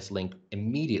click on this link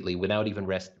immediately without even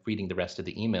reading the rest of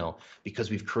the email, because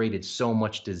we've created so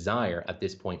much desire at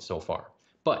this point so far.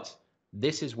 But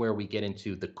this is where we get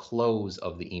into the close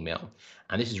of the email.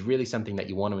 And this is really something that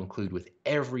you want to include with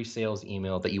every sales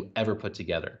email that you ever put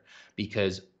together.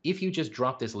 Because if you just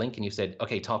drop this link and you said,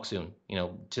 okay, talk soon,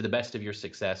 to the best of your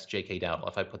success, JK Dowdle,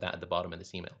 if I put that at the bottom of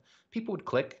this email, people would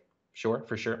click, sure,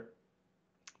 for sure.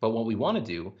 But what we want to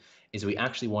do is we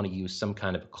actually want to use some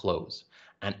kind of a close.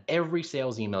 And every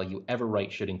sales email you ever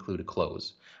write should include a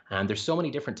close. And there's so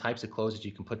many different types of closes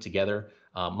you can put together.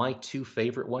 My 2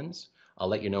 favorite ones, I'll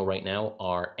let you know right now,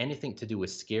 are anything to do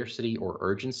with scarcity or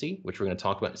urgency, which we're going to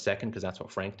talk about in a second because that's what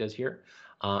Frank does here.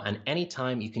 And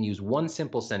anytime you can use one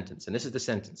simple sentence, and this is the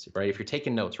sentence, right? If you're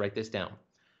taking notes, write this down.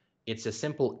 It's a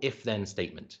simple if-then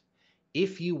statement.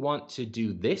 If you want to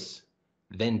do this,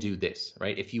 then do this,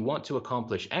 right? If you want to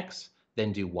accomplish X,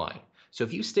 then do Y. So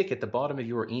if you stick at the bottom of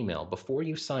your email before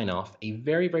you sign off a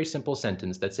very, very simple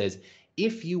sentence that says,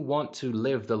 if you want to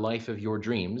live the life of your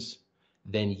dreams,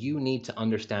 then you need to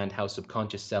understand how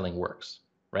subconscious selling works,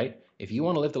 right? If you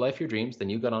want to live the life of your dreams, then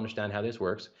you've got to understand how this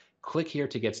works. Click here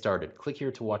to get started. Click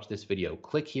here to watch this video.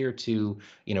 Click here to,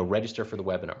 register for the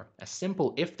webinar. A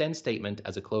simple if-then statement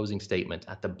as a closing statement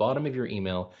at the bottom of your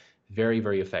email, very,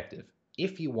 very effective.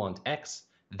 If you want X,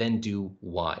 then do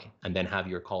Y, and then have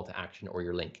your call to action or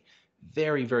your link.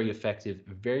 Very, very effective,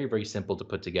 very, very simple to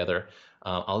put together.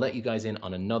 I'll let you guys in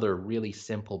on another really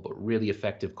simple but really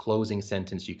effective closing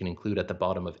sentence you can include at the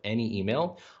bottom of any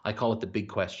email. I call it the big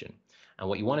question. And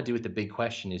what you want to do with the big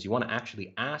question is you want to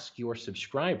actually ask your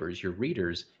subscribers, your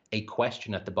readers, a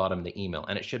question at the bottom of the email.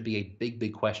 And it should be a big,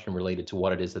 big question related to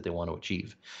what it is that they want to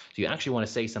achieve. So you actually want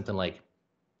to say something like,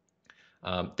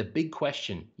 the big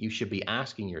question you should be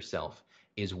asking yourself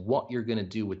is what you're going to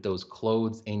do with those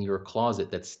clothes in your closet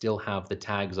that still have the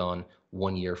tags on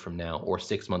 1 year from now or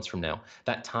 6 months from now.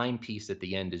 That time piece at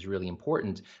the end is really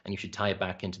important, and you should tie it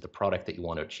back into the product that you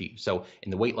want to achieve. So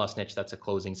in the weight loss niche, that's a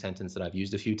closing sentence that I've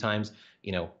used a few times.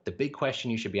 The big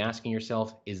question you should be asking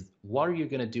yourself is, what are you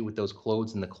going to do with those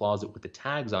clothes in the closet with the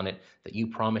tags on it that you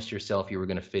promised yourself you were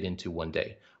going to fit into one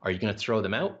day? Are you going to throw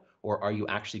them out, or are you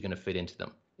actually going to fit into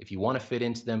them? If you want to fit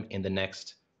into them in the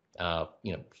next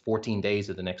 14 days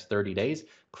or the next 30 days,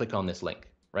 click on this link,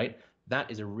 right? That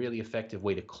is a really effective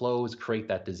way to close, create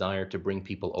that desire to bring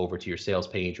people over to your sales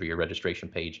page or your registration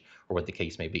page or what the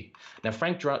case may be. Now,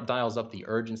 Frank dials up the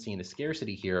urgency and the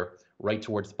scarcity here right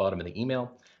towards the bottom of the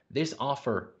email. This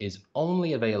offer is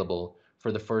only available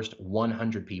for the first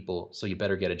 100 people, so you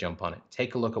better get a jump on it.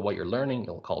 Take a look at what you're learning, a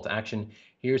little call to action.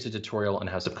 Here's a tutorial on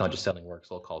how subconscious selling works,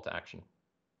 a little call to action.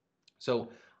 So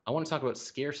I want to talk about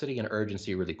scarcity and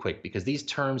urgency really quick, because these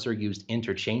terms are used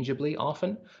interchangeably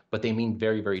often, but they mean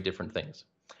very, very different things.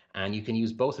 And you can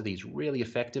use both of these really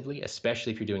effectively,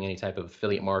 especially if you're doing any type of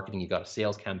affiliate marketing, you've got a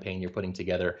sales campaign you're putting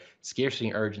together. Scarcity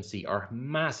and urgency are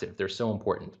massive. They're so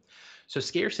important. So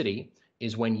scarcity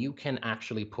is when you can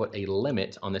actually put a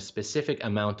limit on the specific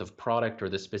amount of product or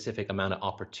the specific amount of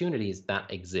opportunities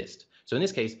that exist. So in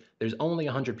this case, there's only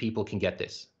 100 people can get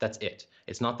this. That's it.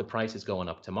 It's not the price is going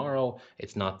up tomorrow.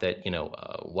 It's not that,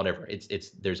 whatever. It's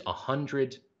there's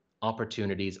 100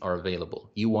 opportunities are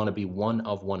available. You want to be one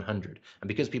of 100. And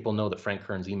because people know that Frank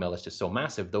Kern's email list is so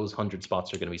massive, those 100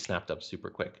 spots are going to be snapped up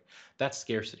super quick. That's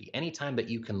scarcity. Anytime that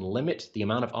you can limit the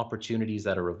amount of opportunities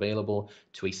that are available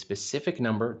to a specific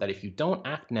number, that if you don't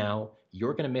act now,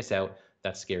 you're going to miss out,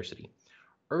 that's scarcity.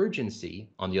 Urgency,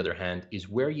 on the other hand, is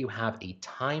where you have a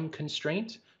time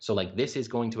constraint. So like this is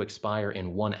going to expire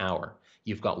in 1 hour.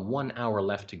 You've got 1 hour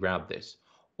left to grab this.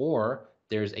 Or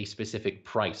there's a specific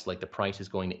price, like the price is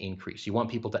going to increase. You want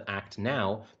people to act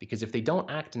now, because if they don't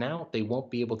act now, they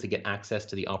won't be able to get access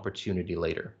to the opportunity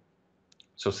later.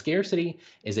 So scarcity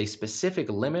is a specific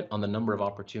limit on the number of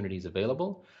opportunities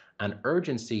available, and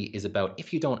urgency is about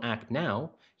if you don't act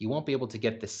now, you won't be able to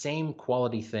get the same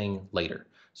quality thing later.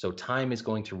 So time is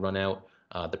going to run out,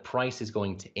 the price is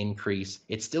going to increase.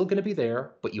 It's still going to be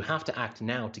there, but you have to act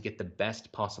now to get the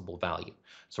best possible value.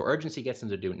 So urgency gets them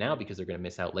to do it now because they're going to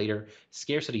miss out later.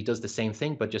 Scarcity does the same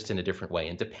thing, but just in a different way.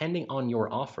 And depending on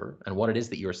your offer and what it is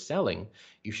that you're selling,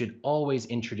 you should always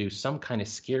introduce some kind of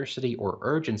scarcity or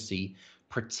urgency,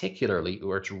 particularly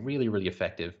where it's really, really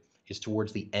effective is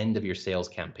towards the end of your sales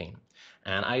campaign.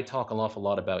 And I talk an awful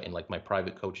lot about in like my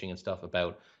private coaching and stuff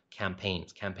about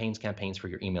campaigns for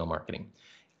your email marketing.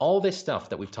 All this stuff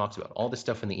that we've talked about, all this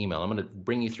stuff in the email, I'm going to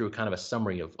bring you through kind of a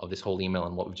summary of this whole email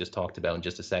and what we've just talked about in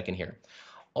just a second here.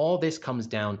 All this comes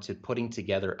down to putting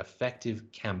together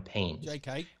effective campaigns.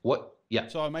 JK. What? Yeah.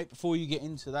 Sorry, mate. Before you get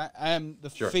into that, the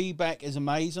Sure. feedback is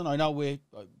amazing. I know we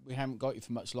haven't got you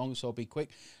for much longer, so I'll be quick.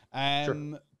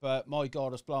 Sure. But my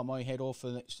God, it's blown my head off.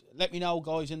 And let me know,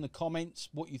 guys, in the comments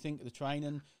what you think of the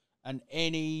training and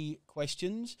any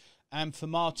questions. And for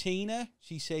Martina,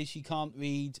 she says she can't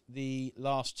read the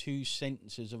last 2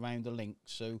 sentences around the link.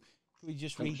 So can we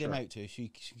just read them out to her? She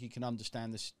can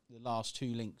understand the last 2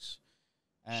 links.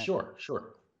 Sure.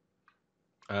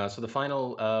 So the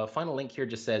final link here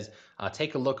just says,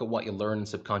 take a look at what you learned in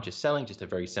subconscious selling. Just a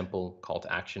very simple call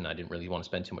to action. I didn't really want to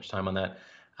spend too much time on that.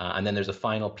 And then there's a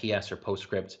final PS or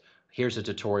postscript. Here's a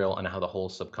tutorial on how the whole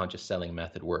subconscious selling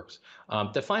method works.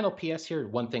 The final PS here,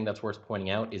 one thing that's worth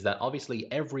pointing out is that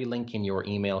obviously every link in your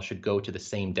email should go to the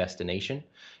same destination.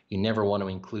 You never want to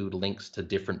include links to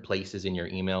different places in your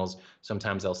emails.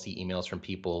 Sometimes I'll see emails from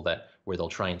people where they'll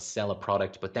try and sell a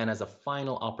product, but then as a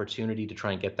final opportunity to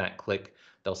try and get that click,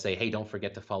 they'll say, hey, don't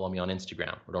forget to follow me on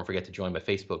Instagram, or don't forget to join my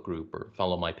Facebook group, or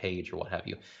follow my page, or what have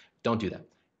you. Don't do that.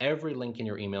 Every link in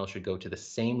your email should go to the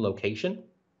same location.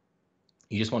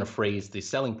 You just want to phrase the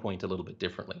selling point a little bit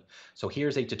differently. So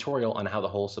here's a tutorial on how the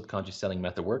whole subconscious selling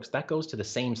method works. That goes to the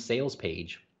same sales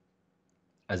page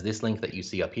as this link that you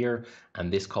see up here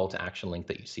and this call to action link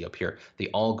that you see up here. They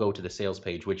all go to the sales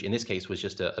page, which in this case was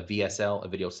just a VSL, a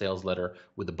video sales letter,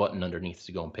 with a button underneath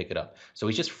to go and pick it up. So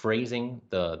he's just phrasing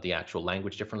the actual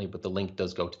language differently, but the link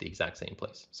does go to the exact same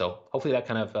place. So hopefully that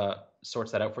kind of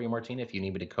sorts that out for you, Martina. If you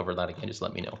need me to cover that again, just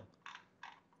let me know.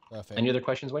 Perfect. Any other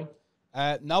questions, Wayne?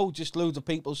 No, just loads of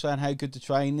people saying how good the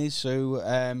train is. So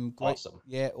great. Awesome.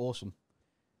 Yeah, awesome.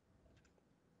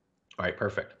 All right,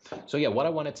 perfect. So yeah, what I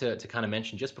wanted to kind of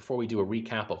mention just before we do a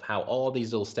recap of how all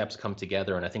these little steps come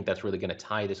together, and I think that's really going to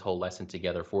tie this whole lesson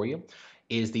together for you,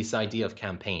 is this idea of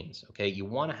campaigns. Okay, you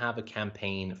want to have a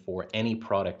campaign for any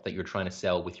product that you're trying to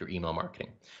sell with your email marketing.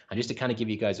 And just to kind of give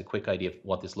you guys a quick idea of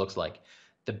what this looks like,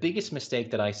 the biggest mistake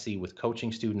that I see with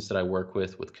coaching students that I work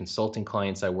with consulting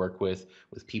clients I work with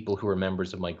people who are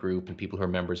members of my group and people who are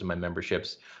members of my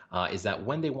memberships, is that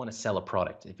when they want to sell a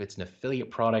product, if it's an affiliate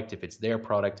product, if it's their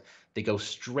product, they go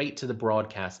straight to the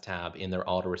broadcast tab in their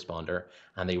autoresponder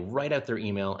and they write out their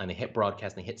email and they hit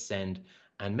broadcast and they hit send.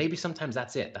 And maybe sometimes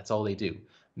that's it. That's all they do.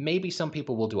 Maybe some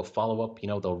people will do a follow-up,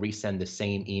 they'll resend the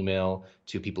same email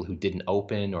to people who didn't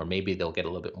open, or maybe they'll get a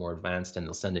little bit more advanced and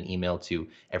they'll send an email to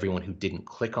everyone who didn't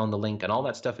click on the link, and all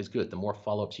that stuff is good. The more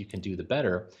follow-ups you can do, the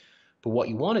better. But what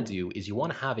you want to do is you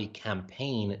want to have a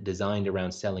campaign designed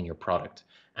around selling your product.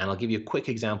 And I'll give you a quick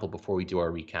example before we do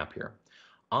our recap here.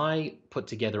 I put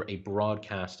together a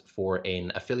broadcast for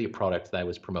an affiliate product that I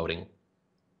was promoting.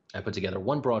 I put together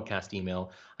one broadcast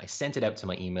email. I sent it out to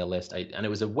my email list, and it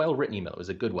was a well-written email. It was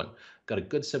a good one. Got a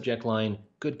good subject line,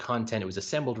 good content. It was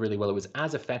assembled really well. It was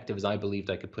as effective as I believed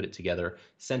I could put it together.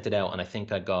 Sent it out, and I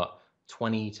think I got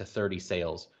 20 to 30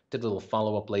 sales. Did a little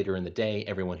follow-up later in the day.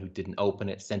 Everyone who didn't open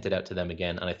it, sent it out to them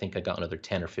again, and I think I got another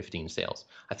 10 or 15 sales.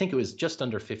 I think it was just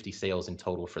under 50 sales in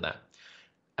total for that.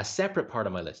 A separate part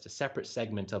of my list, a separate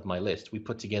segment of my list, we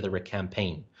put together a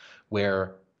campaign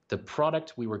where the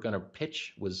product we were going to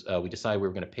pitch was, we decided we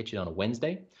were going to pitch it on a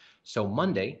Wednesday. So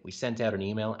Monday, we sent out an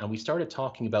email and we started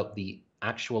talking about the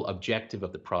actual objective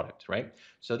of the product, right?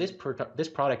 So this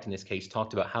product in this case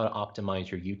talked about how to optimize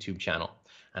your YouTube channel.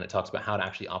 And it talks about how to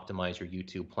actually optimize your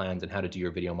YouTube plans and how to do your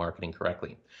video marketing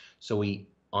correctly. So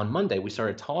on Monday, we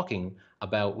started talking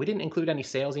about, we didn't include any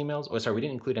sales emails, or sorry, we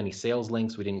didn't include any sales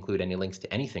links. We didn't include any links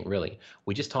to anything really.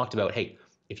 We just talked about, hey,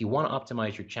 if you want to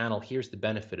optimize your channel, here's the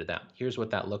benefit of that. Here's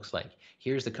what that looks like.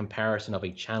 Here's the comparison of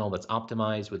a channel that's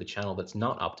optimized with a channel that's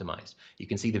not optimized. You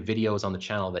can see the videos on the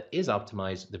channel that is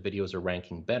optimized, the videos are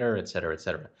ranking better, et cetera, et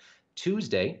cetera.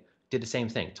 Tuesday, did the same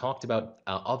thing, talked about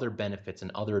other benefits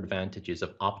and other advantages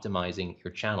of optimizing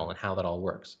your channel and how that all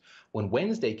works. When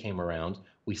Wednesday came around,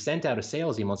 we sent out a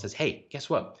sales email that says, hey, guess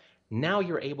what? Now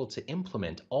you're able to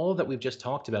implement all that we've just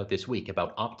talked about this week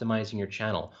about optimizing your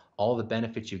channel, all the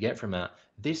benefits you get from that.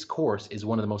 This course is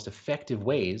one of the most effective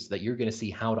ways that you're going to see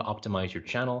how to optimize your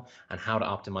channel and how to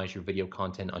optimize your video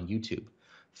content on YouTube.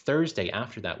 Thursday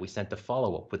after that, we sent the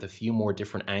follow-up with a few more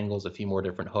different angles, a few more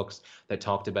different hooks that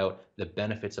talked about the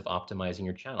benefits of optimizing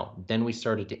your channel. Then we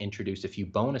started to introduce a few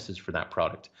bonuses for that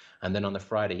product. And then on the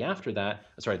Friday after that,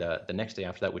 sorry, the next day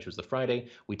after that, which was the Friday,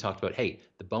 we talked about, hey,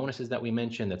 the bonuses that we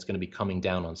mentioned that's going to be coming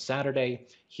down on Saturday,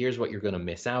 here's what you're going to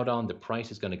miss out on. The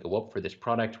price is going to go up for this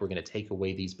product. We're going to take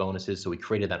away these bonuses. So we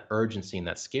created that urgency and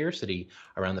that scarcity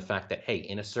around the fact that, hey,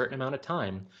 in a certain amount of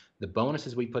time, the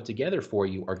bonuses we put together for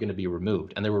you are going to be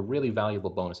removed. And they were really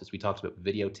valuable bonuses. We talked about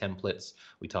video templates.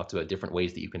 We talked about different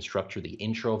ways that you can structure the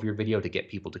intro of your video to get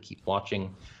people to keep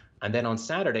watching. And then on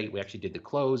Saturday, we actually did the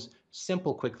close,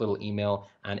 simple, quick little email.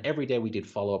 And every day we did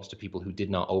follow-ups to people who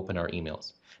did not open our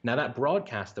emails. Now that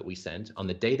broadcast that we sent on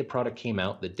the day the product came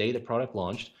out, the day the product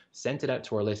launched, sent it out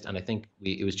to our list. And I think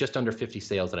it was just under 50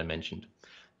 sales that I mentioned.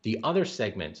 The other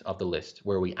segment of the list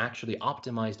where we actually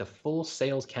optimized a full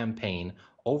sales campaign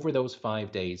over those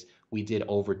 5 days, we did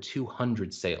over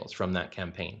 200 sales from that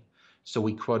campaign. So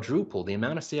we quadrupled the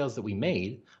amount of sales that we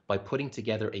made by putting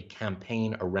together a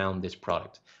campaign around this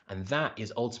product. And that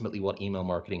is ultimately what email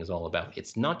marketing is all about.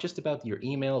 It's not just about your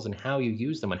emails and how you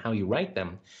use them and how you write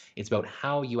them. It's about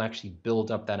how you actually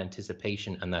build up that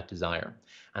anticipation and that desire.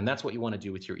 And that's what you want to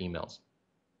do with your emails.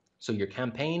 So your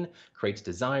campaign creates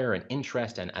desire and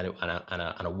interest and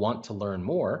a want to learn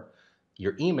more.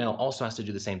 Your email also has to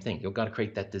do the same thing. You've got to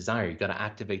create that desire. You've got to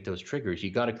activate those triggers.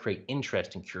 You've got to create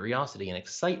interest and curiosity and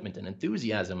excitement and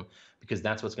enthusiasm, because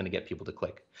that's what's going to get people to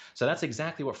click. So that's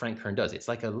exactly what Frank Kern does. It's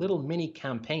like a little mini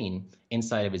campaign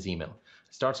inside of his email.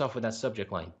 It starts off with that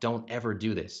subject line: don't ever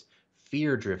do this.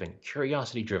 Fear-driven,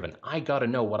 curiosity-driven. I got to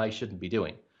know what I shouldn't be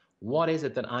doing. What is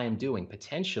it that I am doing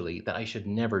potentially that I should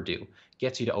never do?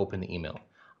 Gets you to open the email.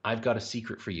 I've got a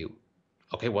secret for you.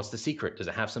 Okay, what's the secret? Does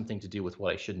it have something to do with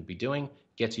what I shouldn't be doing?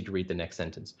 Gets you to read the next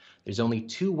sentence. There's only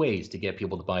 2 ways to get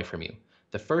people to buy from you.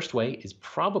 The first way is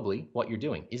probably what you're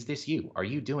doing. Is this you? Are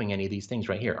you doing any of these things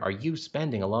right here? Are you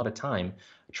spending a lot of time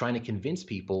trying to convince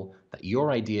people that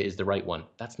your idea is the right one?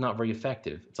 That's not very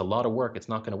effective. It's a lot of work. It's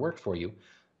not going to work for you.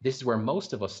 This is where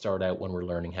most of us start out when we're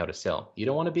learning how to sell. You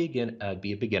don't want to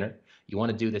be a beginner. You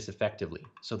want to do this effectively.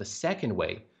 So the second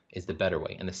way is the better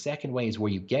way. And the second way is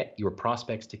where you get your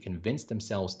prospects to convince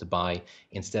themselves to buy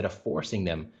instead of forcing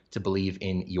them to believe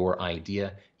in your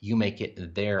idea. You make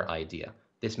it their idea.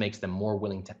 This makes them more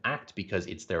willing to act because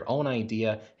it's their own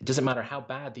idea. It doesn't matter how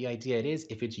bad the idea it is.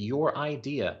 If it's your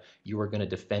idea, you are going to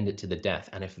defend it to the death.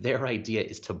 And if their idea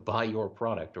is to buy your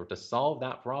product or to solve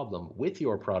that problem with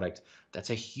your product, that's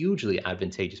a hugely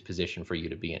advantageous position for you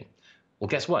to be in. Well,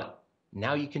 guess what?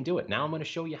 Now you can do it. Now I'm going to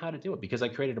show you how to do it, because I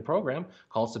created a program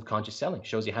called Subconscious Selling. It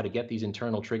shows you how to get these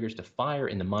internal triggers to fire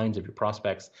in the minds of your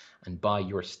prospects and buy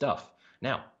your stuff.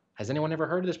 Now, has anyone ever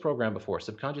heard of this program before?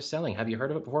 Subconscious Selling. Have you heard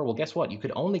of it before? Well, guess what? You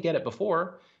could only get it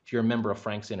before if you're a member of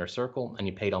Frank's Inner Circle and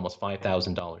you paid almost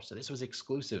 $5,000. So this was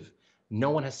exclusive. No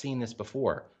one has seen this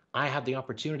before. I have the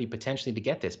opportunity potentially to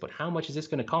get this, but how much is this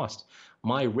going to cost?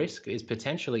 My risk is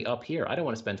potentially up here. I don't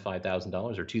want to spend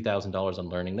 $5,000 or $2,000 on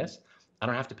learning this. I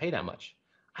don't have to pay that much.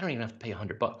 I don't even have to pay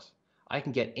 $100. I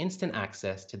can get instant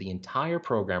access to the entire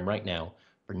program right now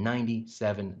for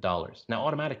 $97. Now,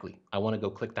 automatically, I want to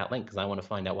go click that link because I want to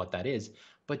find out what that is.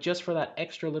 But just for that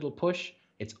extra little push,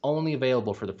 it's only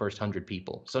available for the first 100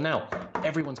 people. So now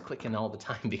everyone's clicking all the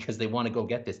time because they want to go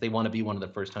get this. They want to be one of the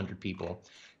first 100 people.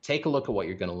 Take a look at what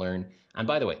you're going to learn. And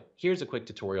by the way, here's a quick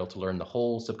tutorial to learn the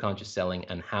whole subconscious selling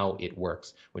and how it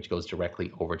works, which goes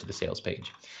directly over to the sales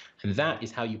page. And that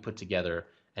is how you put together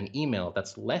an email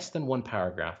that's less than 1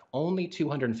 paragraph, only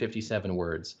 257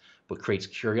 words, but creates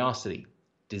curiosity,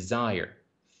 desire,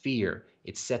 fear.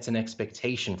 It sets an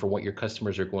expectation for what your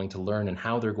customers are going to learn and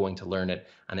how they're going to learn it.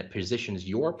 And it positions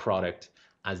your product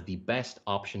as the best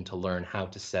option to learn how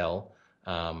to sell.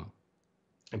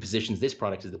 And positions this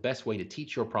product as the best way to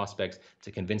teach your prospects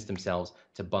to convince themselves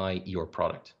to buy your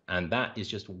product. And that is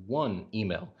just one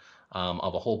email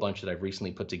of a whole bunch that I've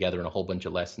recently put together in a whole bunch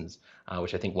of lessons,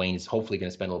 which I think Wayne is hopefully going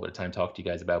to spend a little bit of time talking to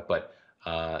you guys about. But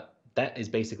that is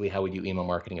basically how we do email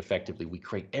marketing effectively. We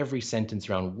create every sentence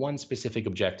around one specific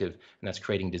objective, and that's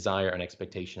creating desire and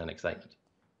expectation and excitement.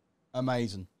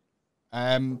 Amazing.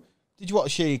 Did you want to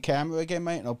share your camera again,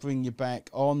 mate? And I'll bring you back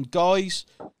on. Guys,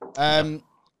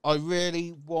 I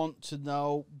really want to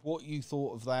know what you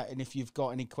thought of that and if you've got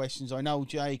any questions. I know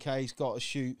JK's got to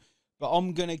shoot, but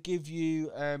I'm going to give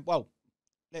you, well,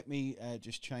 let me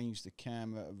just change the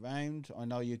camera around. I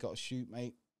know you've got to shoot,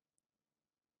 mate.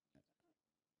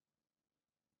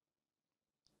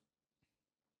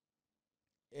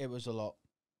 It was a lot.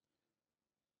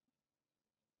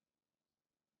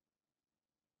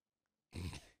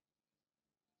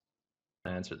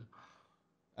 Answer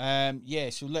them. Yeah,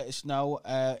 so let us know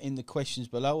in the questions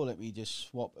below. Let me just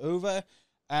swap over.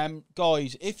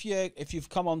 Guys, if you've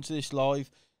come onto this live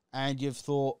and you've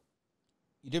thought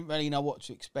you didn't really know what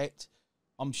to expect,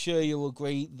 I'm sure you'll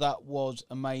agree that was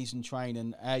amazing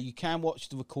training. You can watch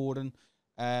the recording,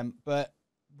 but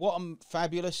what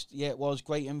fabulous. Yeah, it was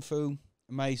great info,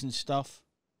 amazing stuff.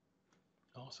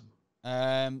 Awesome.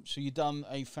 So you done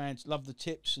a love the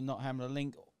tips and not having a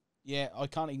link. Yeah, I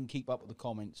can't even keep up with the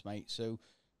comments, mate. So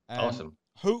awesome.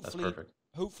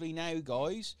 Hopefully now,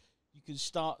 guys, you can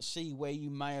start to see where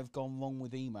you may have gone wrong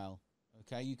with email.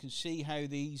 Okay, you can see how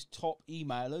these top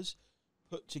emailers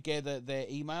put together their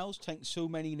emails, take so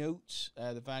many notes.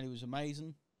 The value is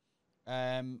amazing.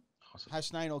 Awesome.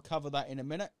 Hasnain, I'll cover that in a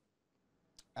minute.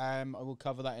 I will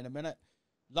cover that in a minute.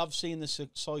 Love seeing the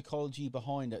psychology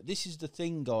behind it. This is the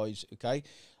thing, guys, okay?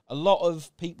 A lot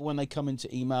of people, when they come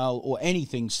into email or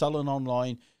anything, selling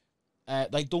online,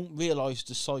 they don't realise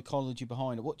the psychology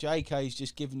behind it. What JK has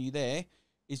just given you there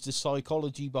is the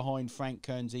psychology behind Frank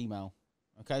Kern's email.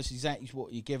 Okay, that's exactly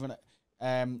what you're giving it.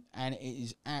 And it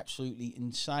is absolutely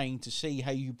insane to see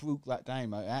how you broke that down,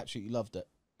 mate. I absolutely loved it.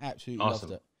 Absolutely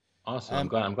loved it. Awesome.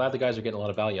 I'm glad the guys are getting a lot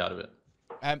of value out of it.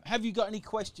 Have you got any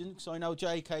questions? Because I know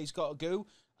JK's got to go.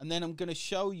 And then I'm going to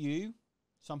show you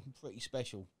something pretty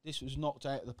special. This was knocked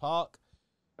out of the park.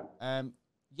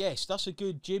 Yes, that's a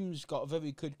good... Jim's got a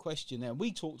very good question there.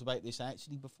 We talked about this,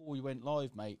 actually, before we went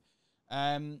live, mate.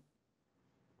 I'm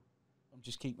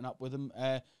just keeping up with them.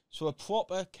 So a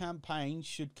proper campaign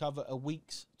should cover a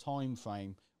week's time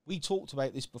frame. We talked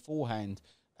about this beforehand.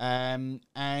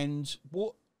 And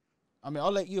what... I mean,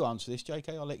 I'll let you answer this, JK.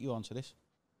 I'll let you answer this.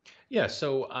 Yeah,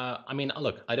 so, I mean,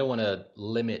 look, I don't want to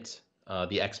limit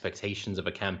the expectations of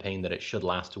a campaign that it should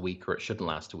last a week or it shouldn't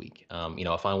last a week.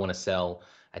 If I want to sell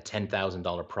a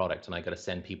 $10,000 product and I got to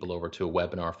send people over to a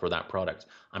webinar for that product,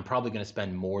 I'm probably going to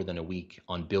spend more than a week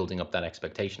on building up that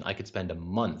expectation. I could spend a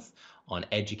month on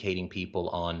educating people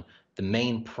on the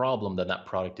main problem that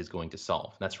product is going to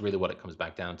solve. That's really what it comes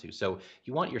back down to. So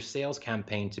you want your sales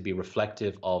campaign to be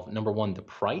reflective of, number one, the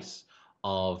price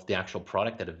of the actual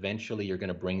product that eventually you're going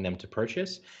to bring them to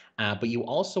purchase. But you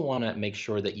also want to make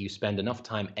sure that you spend enough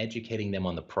time educating them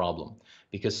on the problem,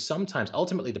 because sometimes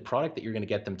ultimately the product that you're going to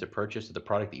get them to purchase, or the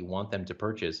product that you want them to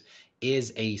purchase,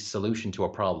 is a solution to a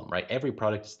problem, right? Every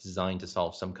product is designed to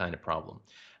solve some kind of problem.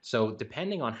 So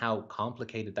depending on how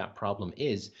complicated that problem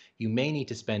is, you may need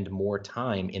to spend more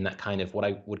time in that kind of what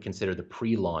I would consider the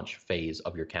pre-launch phase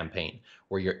of your campaign,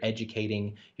 where you're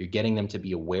educating, you're getting them to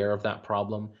be aware of that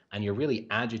problem, and you're really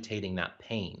agitating that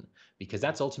pain, because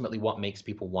that's ultimately what makes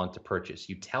people want to purchase.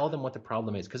 You tell them what the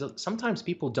problem is, because sometimes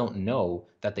people don't know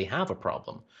that they have a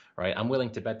problem, right? I'm willing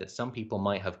to bet that some people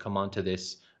might have come onto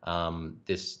this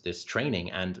this training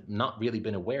and not really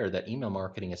been aware that email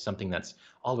marketing is something that's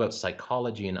all about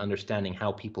psychology and understanding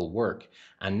how people work.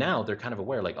 And now they're kind of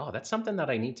aware, like, oh, that's something that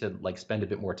I need to spend a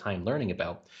bit more time learning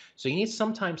about. So you need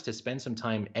sometimes to spend some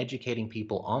time educating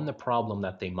people on the problem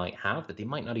that they might have, that they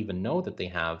might not even know that they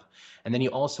have. And then you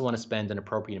also want to spend an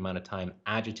appropriate amount of time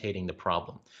agitating the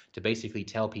problem, to basically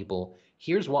tell people,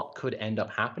 here's what could end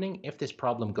up happening if this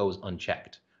problem goes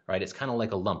unchecked, right? It's kind of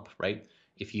like a lump, right?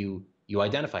 If you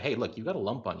identify, hey, look, you've got a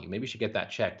lump on you, maybe you should get that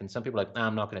checked. And some people are like, nah,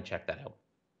 I'm not going to check that out.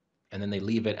 And then they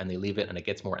leave it and they leave it, and it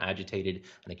gets more agitated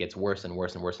and it gets worse and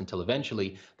worse and worse until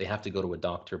eventually they have to go to a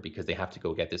doctor because they have to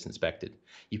go get this inspected.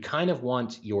 You kind of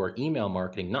want your email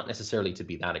marketing not necessarily to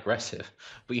be that aggressive,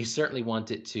 but you certainly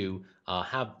want it to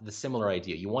have the similar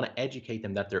idea. You want to educate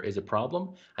them that there is a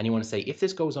problem, and you want to say, if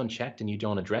this goes unchecked and you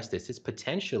don't address this, it's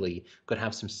potentially could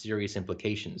have some serious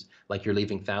implications, like you're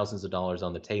leaving thousands of dollars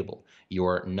on the table.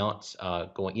 You're not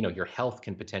going, your health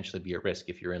can potentially be at risk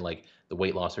if you're in like the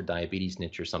weight loss or diabetes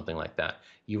niche or something like that.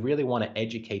 You really want to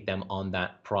educate them on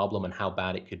that problem and how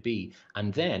bad it could be.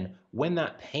 And then when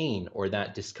that pain or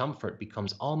that discomfort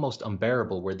becomes almost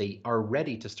unbearable, where they are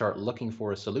ready to start looking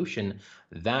for a solution,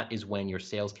 that is when your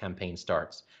sales campaign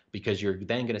starts, because you're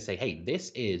then going to say, hey,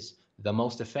 this is the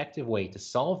most effective way to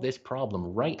solve this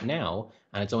problem right now,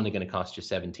 and it's only going to cost you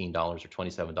 $17 or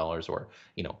 $27, or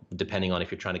depending on if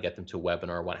you're trying to get them to a webinar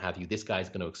or what have you, this guy's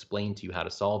going to explain to you how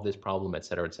to solve this problem, et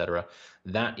cetera, et cetera.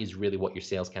 That is really what your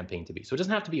sales campaign to be. So it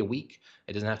doesn't have to be a week,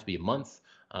 it doesn't have to be a month.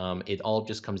 It all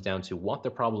just comes down to what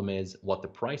the problem is, what the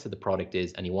price of the product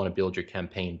is, and you want to build your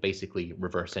campaign basically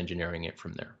reverse engineering it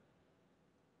from there.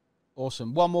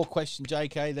 Awesome. One more question,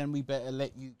 JK, then we better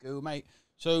let you go, mate.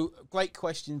 So, great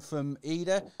question from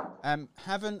Ida.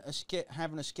 Having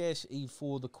a scarcity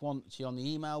for the quantity on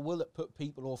the email, will it put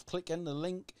people off clicking the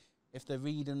link if they're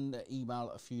reading the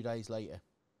email a few days later?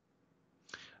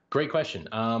 Great question.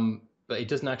 But it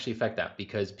doesn't actually affect that,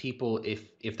 because people,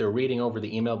 if they're reading over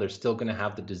the email, they're still going to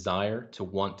have the desire to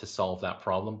want to solve that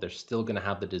problem. They're still going to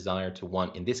have the desire to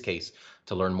want, in this case,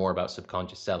 to learn more about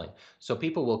subconscious selling. So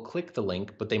people will click the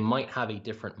link, but they might have a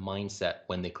different mindset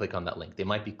when they click on that link. They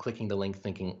might be clicking the link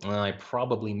thinking, I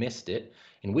probably missed it.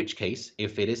 In which case,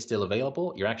 if it is still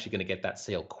available, you're actually going to get that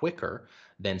sale quicker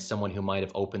than someone who might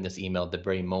have opened this email the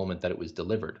very moment that it was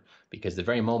delivered. Because the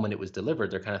very moment it was delivered,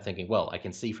 they're kind of thinking, well, I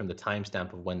can see from the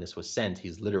timestamp of when this was sent,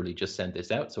 he's literally just sent this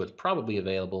out, so it's probably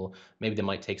available. Maybe they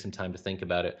might take some time to think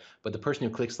about it. But the person who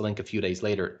clicks the link a few days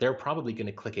later, they're probably going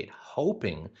to click it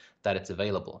hoping that it's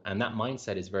available. And that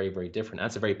mindset is very, very different.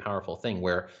 That's a very powerful thing,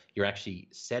 where you're actually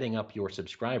setting up your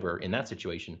subscriber in that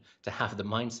situation to have the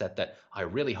mindset that I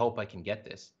really hope I can get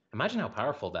this. Imagine how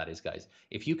powerful that is, guys.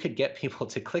 If you could get people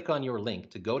to click on your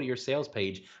link, to go to your sales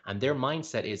page, and their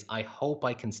mindset is, I hope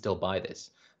I can still buy this.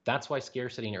 That's why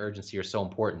scarcity and urgency are so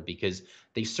important, because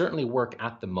they certainly work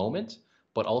at the moment,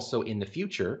 but also in the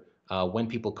future, when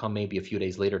people come maybe a few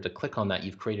days later to click on that,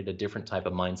 you've created a different type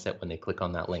of mindset when they click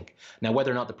on that link. Now,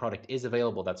 whether or not the product is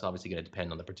available, that's obviously going to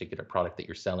depend on the particular product that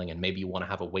you're selling, and maybe you want to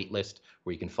have a wait list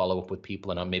where you can follow up with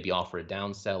people and maybe offer a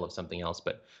downsell of something else,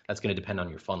 but that's going to depend on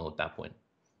your funnel at that point.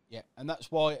 Yeah, and that's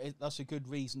why that's a good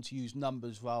reason to use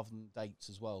numbers rather than dates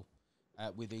as well,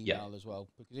 with email as well.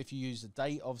 Because if you use the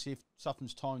date, obviously if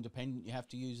something's time dependent, you have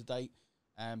to use a date,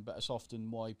 but it's often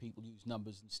why people use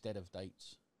numbers instead of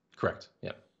dates. Correct,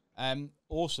 yeah.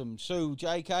 Awesome. So,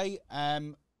 JK,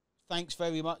 thanks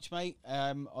very much, mate.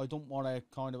 I don't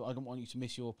want you to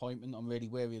miss your appointment. I'm really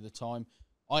wary of the time.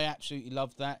 I absolutely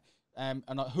love that. And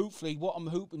hopefully what I'm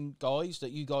hoping, guys,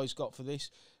 that you guys got for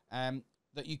this,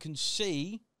 that you can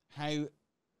see how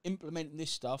implementing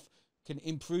this stuff can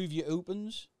improve your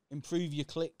opens, improve your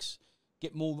clicks,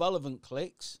 get more relevant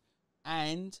clicks,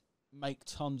 and make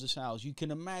tons of sales. You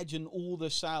can imagine all the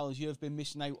sales you have been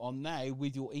missing out on now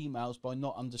with your emails by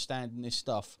not understanding this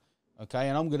stuff. Okay,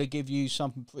 and I'm going to give you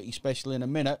something pretty special in a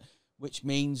minute, which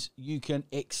means you can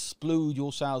explode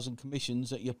your sales and commissions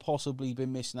that you've possibly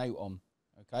been missing out on.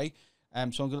 Okay,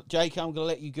 so JK, I'm going to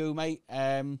let you go, mate.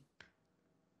 And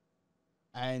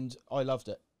I loved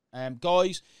it.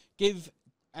 Guys, give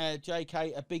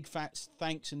JK a big fat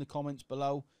thanks in the comments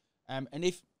below. And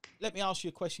let me ask you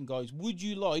a question, guys. Would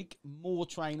you like more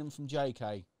training from JK?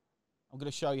 I'm going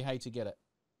to show you how to get it.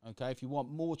 Okay, if you want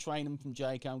more training from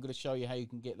JK, I'm going to show you how you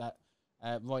can get that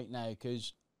right now,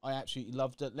 because I absolutely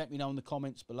loved it. Let me know in the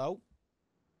comments below.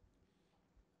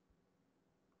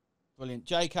 Brilliant.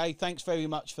 JK, thanks very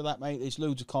much for that, mate. There's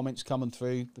loads of comments coming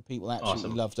through. The people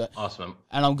absolutely loved it. Awesome.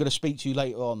 And I'm going to speak to you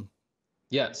later on.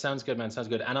 Yeah, sounds good, man. Sounds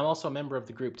good. And I'm also a member of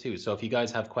the group too. So if you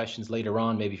guys have questions later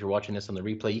on, maybe if you're watching this on the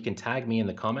replay, you can tag me in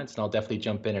the comments and I'll definitely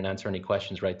jump in and answer any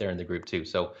questions right there in the group too.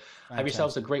 So Fantastic. Have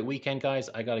yourselves a great weekend, guys.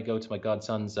 I got to go to my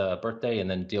godson's birthday and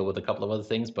then deal with a couple of other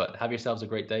things, but have yourselves a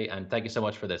great day. And thank you so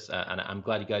much for this. And I'm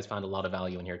glad you guys found a lot of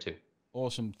value in here too.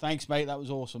 Awesome. Thanks, mate. That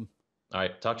was awesome. All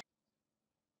right. Talk to you.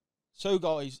 So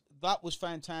guys, that was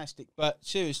fantastic. But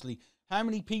seriously, how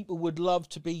many people would love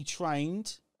to be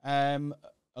trained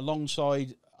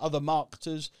alongside other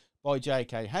marketers by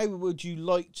JK? How would you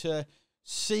like to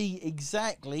see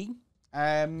exactly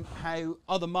how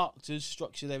other marketers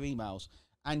structure their emails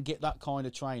and get that kind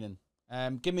of training?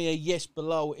 Give me a yes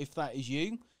below if that is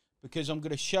you. because I'm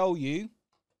going to show you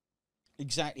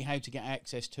exactly how to get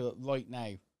access to it right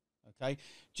now. Okay,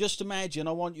 just imagine,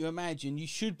 I want you to imagine, you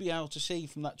should be able to see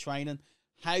from that training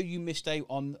how you missed out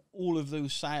on all of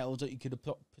those sales that you could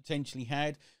have potentially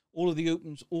had, all of the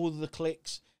opens, all of the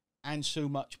clicks, and so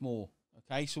much more.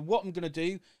 Okay, so what I'm going to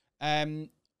do,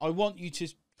 I want you to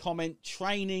comment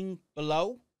training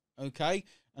below, okay,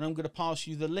 and I'm going to pass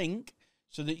you the link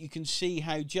so that you can see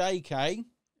how JK,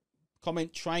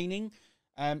 comment training,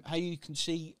 how you can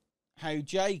see how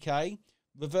JK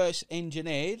reverse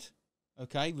engineered,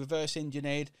 okay, reverse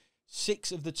engineered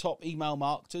 6 of the top email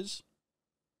marketers,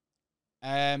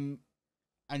 and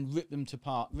rip them to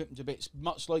bits,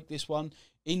 much like this one,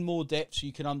 in more depth so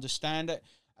you can understand it.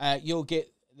 You'll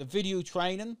get the video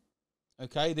training,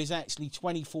 okay, there's actually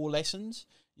 24 lessons.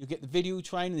 You'll get the video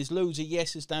training, there's loads of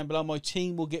yeses down below. My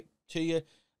team will get to you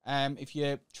if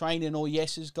you're training all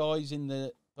yeses, guys, in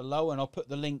the below, and I'll put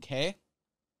the link here,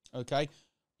 okay.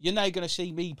 You're now going to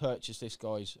see me purchase this,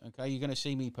 guys, okay, you're going to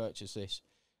see me purchase this.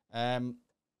 The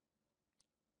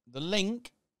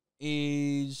link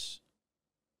is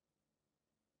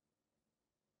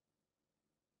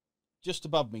just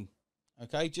above me,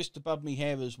 okay, just above me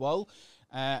here as well,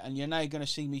 and you're now going to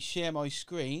see me share my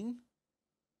screen.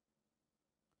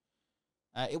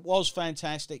 It was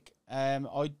fantastic.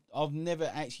 I've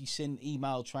never actually seen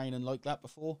email training like that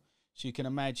before, so you can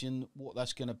imagine what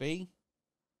that's going to be.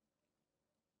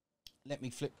 Let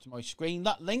me flip to my screen.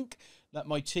 That link that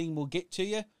my team will get to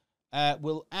you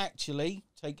will actually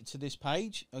take you to this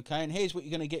page, okay, and here's what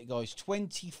you're going to get, guys.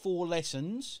 24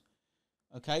 lessons,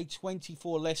 okay,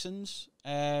 24 lessons.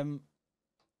 Yeah,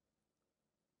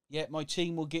 my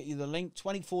team will get you the link.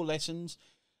 24 lessons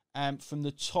from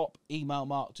the top email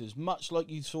marketers, much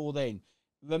like you saw then.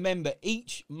 Remember,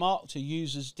 each marketer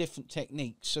uses different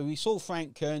techniques. So we saw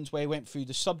Frank Kern's where he went through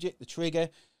the subject, the trigger,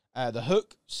 the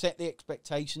hook, set the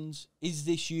expectations. Is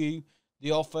this you?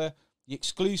 The offer, the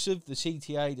exclusive, the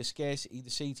CTA, the scarcity, the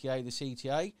CTA, the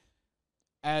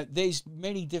CTA. There's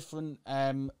many different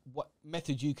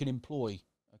methods you can employ,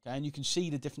 okay, and you can see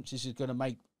the differences it's going to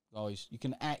make, guys. You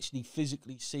can actually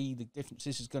physically see the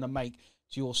differences it's going to make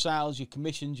to your sales, your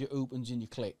commissions, your opens, and your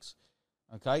clicks,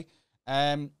 okay.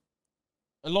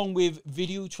 Along with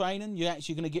video training, you're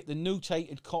actually going to get the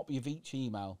notated copy of each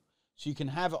email. So you can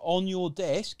have it on your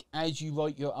desk as you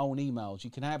write your own emails.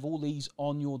 You can have all these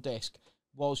on your desk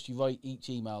whilst you write each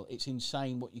email. It's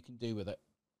insane what you can do with it.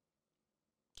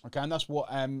 Okay, and that's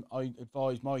what I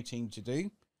advise my team to do.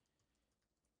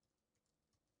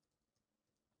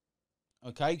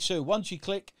 Okay, so once you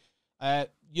click,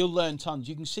 you'll learn tons.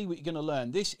 You can see what you're going to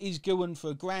learn. This is going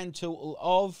for a grand total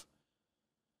of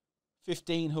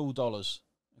 $15 whole dollars.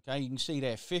 Okay, you can see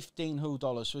there, $15 whole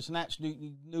dollars. So it's an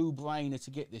absolutely no-brainer to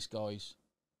get this, guys.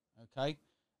 Okay,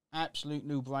 absolute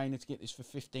no-brainer to get this for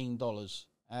 $15.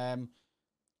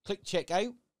 Click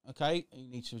checkout. Okay, you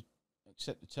need to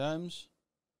accept the terms,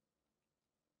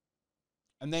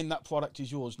 and then that product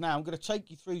is yours. Now I'm going to take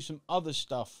you through some other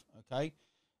stuff. Okay,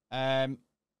 oh,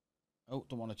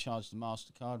 don't want to charge the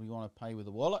MasterCard. We want to pay with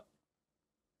a wallet.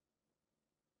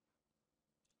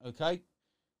 Okay.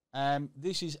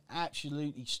 This is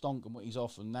absolutely stonking what he's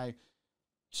offering now.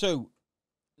 So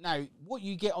now what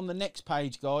you get on the next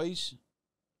page, guys,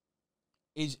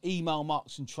 is email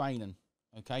marketing training.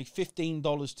 Okay,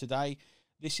 $15 today.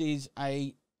 This is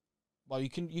a, well, you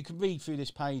can read through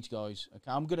this page, guys.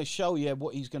 Okay, I'm going to show you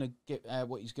what he's going to get,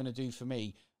 what he's going to do for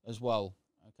me as well.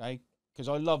 Okay, because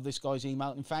I love this guy's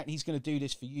email. In fact, he's going to do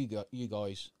this for you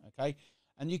guys. Okay,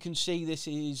 and you can see this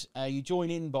is you join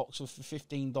inbox for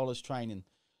 $15 training.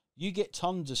 You get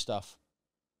tons of stuff.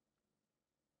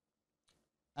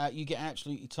 You get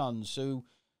absolutely tons. So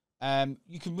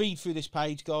you can read through this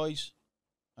page, guys.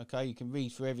 Okay, you can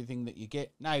read through everything that you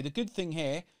get. Now, the good thing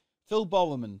here, Phil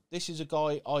Borrowman, this is a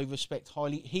guy I respect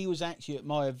highly. He was actually at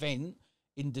my event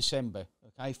in December.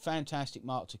 Okay, fantastic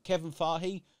marketer. Kevin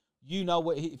Fahy, you know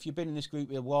what, if you've been in this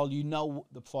group a while, you know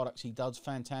the products he does,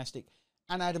 fantastic.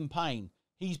 And Adam Payne.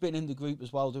 He's been in the group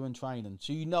as well doing training.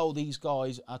 So you know these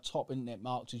guys are top internet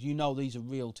marketers. You know these are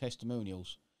real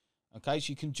testimonials. Okay, so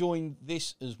you can join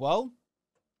this as well.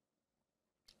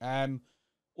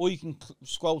 Or you can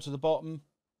scroll to the bottom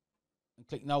and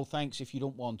click no thanks if you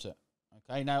don't want it.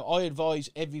 Okay, now I advise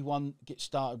everyone get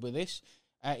started with this.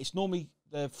 It's normally,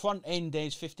 the front end there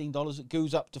is $15. It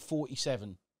goes up to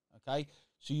 $47. Okay,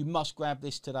 so you must grab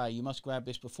this today. You must grab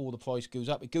this before the price goes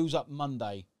up. It goes up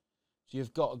Monday. So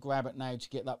you've got to grab it now to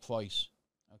get that price.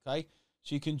 Okay,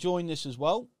 so you can join this as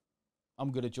well.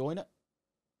 I'm going to join it.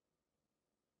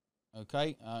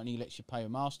 Okay, and he lets you pay a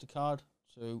MasterCard.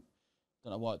 So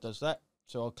don't know why it does that.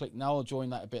 So I'll click now. I'll join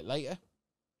that a bit later.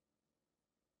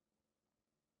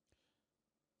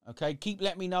 Okay, keep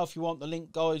letting me know if you want the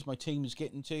link, guys. My team is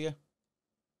getting to you.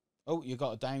 Oh, you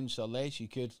got a downsell there, so you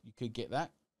could get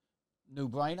that. No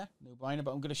brainer, no brainer.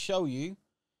 But I'm going to show you.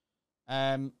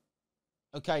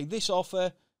 Okay, this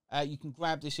offer, you can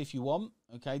grab this if you want.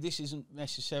 Okay, this isn't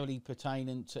necessarily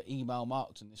pertaining to email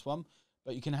marketing, this one,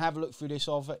 but you can have a look through this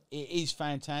offer. It is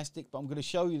fantastic, but I'm going to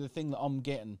show you the thing that I'm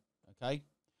getting. Okay,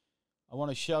 I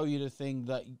want to show you the thing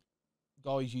that,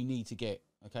 guys, you need to get.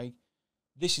 Okay,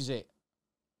 this is it.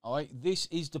 All right, this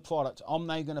is the product I'm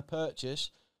now going to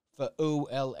purchase for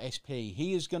OLSP.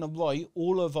 He is going to write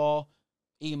all of our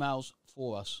emails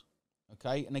for us.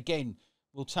 Okay, and again,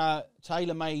 we'll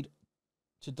tailor-made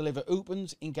to deliver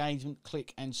opens, engagement,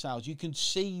 click, and sales. You can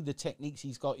see the techniques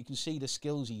he's got. You can see the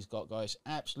skills he's got, guys.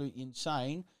 Absolutely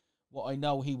insane what I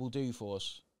know he will do for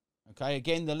us. Okay,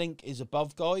 again, the link is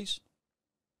above, guys,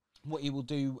 what he will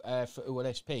do for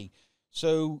OLSP.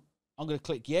 So I'm going to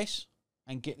click yes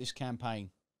and get this campaign.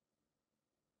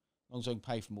 As long as I can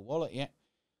pay from my wallet, yeah.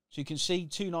 So you can see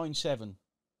 297.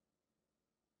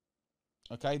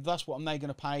 Okay, that's what I'm now going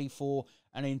to pay for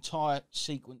an entire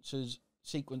sequence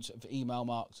of email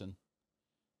marketing.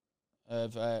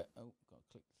 Got to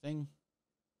click the thing.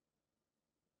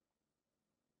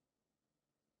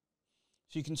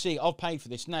 So you can see I've paid for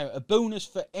this. Now, a bonus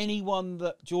for anyone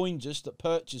that joins us that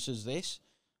purchases this.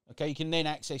 Okay, you can then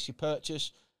access your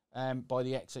purchase by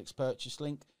the XX purchase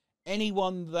link.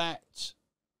 Anyone that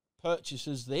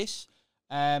purchases this,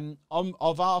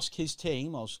 I've asked his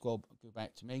team. I'll go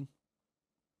back to me.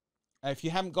 If you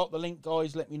haven't got the link,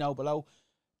 guys, let me know below.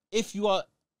 If you are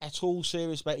at all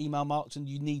serious about email marketing,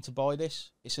 you need to buy this.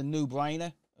 It's a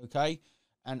no-brainer, okay?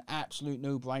 An absolute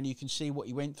no-brainer. You can see what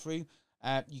he went through.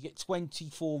 You get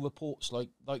 24 reports like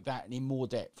that and in more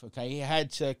depth, okay? He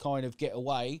had to kind of get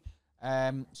away,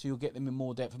 so you'll get them in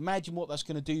more depth. Imagine what that's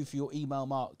going to do for your email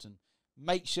marketing.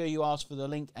 Make sure you ask for the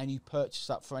link and you purchase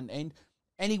that front end.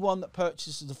 Anyone that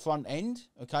purchases the front end,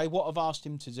 okay, what I've asked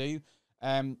him to do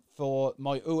for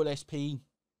my OLSP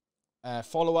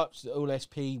follow-ups, the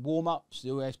OLSP warm-ups, the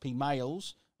OLSP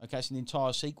mails, okay, it's an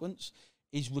entire sequence,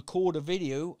 is record a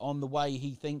video on the way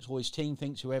he thinks or his team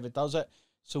thinks, whoever does it,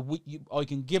 so I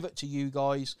can give it to you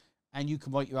guys and you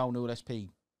can write your own OLSP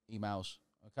emails,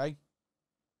 okay?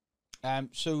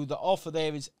 So the offer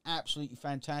there is absolutely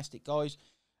fantastic, guys.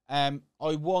 I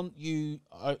want you,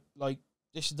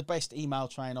 this is the best email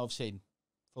train I've seen,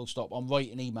 full stop. I'm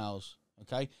writing emails,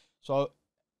 okay? So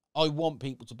I want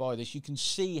people to buy this. You can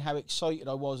see how excited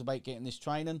I was about getting this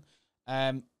training.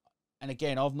 And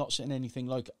again, I've not seen anything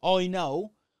like it. I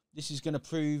know this is going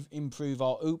to improve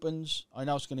our opens. I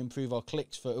know it's going to improve our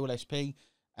clicks for OLSP.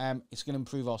 It's going to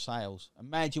improve our sales.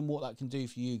 Imagine what that can do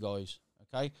for you guys,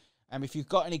 okay? If you've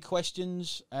got any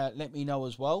questions, let me know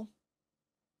as well.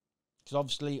 Because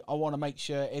obviously, I want to make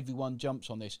sure everyone jumps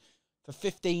on this. For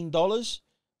 $15,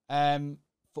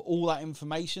 for all that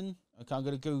information, okay, I'm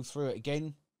going to go through it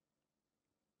again.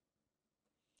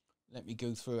 Let me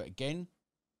go through it again.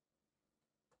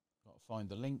 Got to find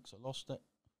the links. I lost it.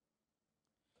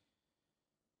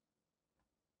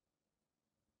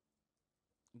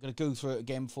 I'm going to go through it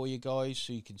again for you guys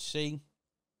so you can see.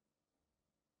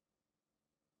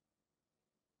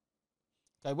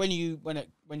 Okay, when you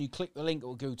click the link, it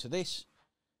will go to this,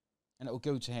 and it will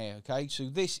go to here. Okay, so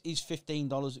this is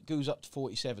 $15. It goes up to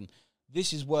 $47.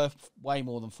 This is worth way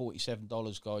more than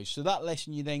 $47, guys. So that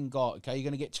lesson you then got, okay, you're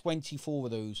going to get 24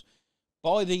 of those.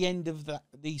 By the end of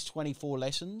these 24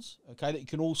 lessons, okay, that you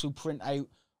can also print out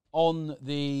on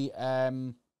the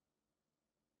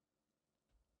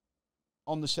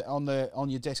on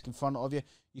your desk in front of you.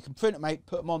 You can print them out,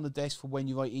 put them on the desk for when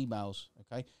you write emails.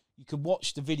 Okay, you can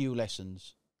watch the video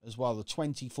lessons as well, the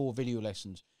 24 video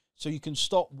lessons. So you can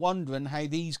stop wondering how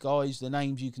these guys, the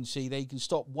names you can see there, you can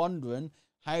stop wondering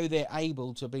how they're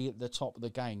able to be at the top of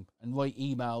the game and write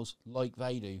emails like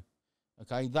they do.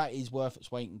 Okay, that is worth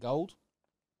its weight in gold.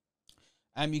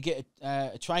 You get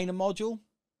a trainer module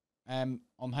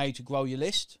on how to grow your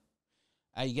list.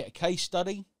 You get a case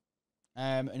study,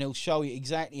 and it'll show you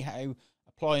exactly how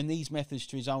applying these methods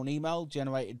to his own email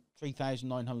generated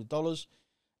 $3,900,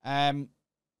 and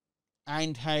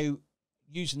how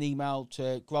using email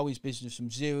to grow his business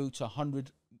from 0 to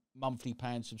 100 monthly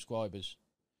paying subscribers.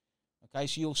 Okay,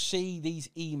 so you'll see these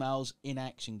emails in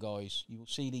action, guys. You will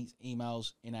see these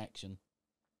emails in action.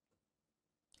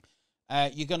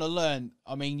 You're going to learn.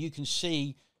 I mean, you can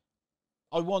see,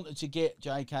 I wanted to get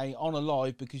JK on a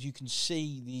live because you can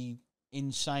see the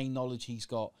insane knowledge he's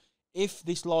got. If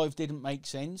this live didn't make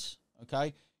sense,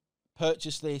 okay,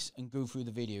 purchase this and go through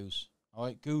the videos. All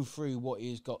right, go through what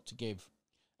he's got to give.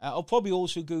 I'll probably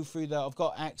also go through that. I've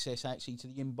got access actually to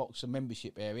the inbox and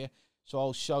membership area. So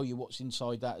I'll show you what's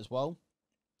inside that as well.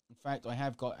 In fact, I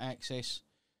have got access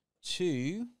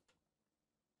to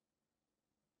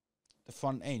the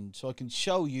front end, so I can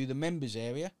show you the members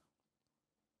area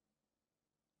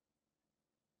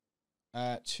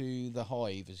to the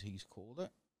Hive, as he's called it.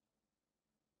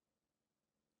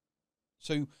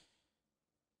 So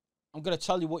I'm going to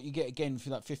tell you what you get again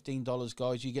for that $15,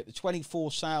 guys. You get the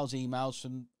 24 sales emails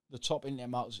from the top internet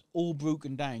marketers, all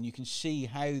broken down. You can see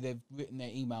how they've written their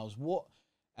emails, what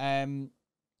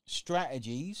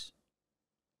strategies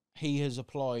he has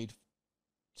applied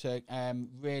to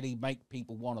really make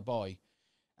people want to buy.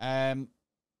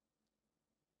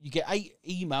 You get 8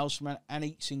 emails from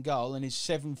Anik Singhal and his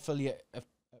seven-figure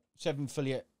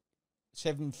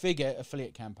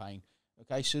affiliate campaign.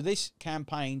 Okay, so this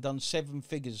campaign done 7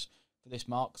 figures for this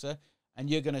marketer, and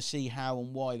you're going to see how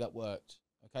and why that worked.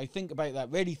 Okay, think about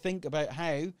that. Really think about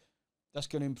how that's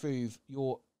going to improve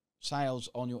your sales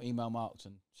on your email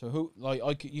marketing. So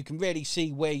you can really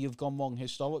see where you've gone wrong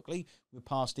historically with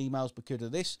past emails because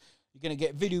of this. You're going to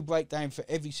get video breakdown for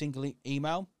every single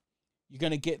email. You're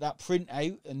going to get that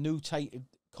printout, a notated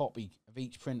copy of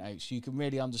each printout, so you can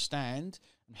really understand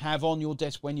and have on your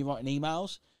desk when you're writing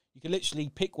emails. You can literally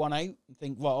pick one out and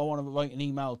think, right, I want to write an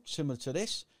email similar to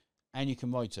this, and you can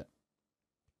write it.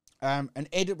 An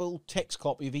editable text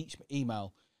copy of each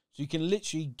email. So you can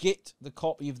literally get the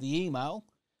copy of the email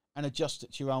and adjust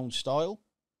it to your own style.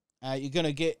 You're going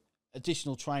to get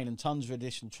additional training, tons of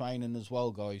additional training as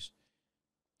well, guys.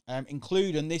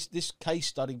 Including this case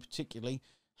study particularly,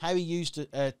 how he used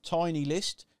a tiny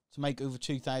list to make over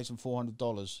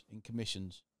 $2,400 in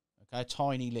commissions. Okay, a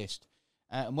tiny list.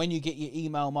 And when you get your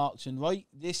email marketing right,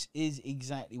 this is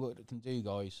exactly what it can do,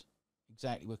 guys.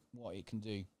 Exactly what it can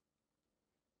do.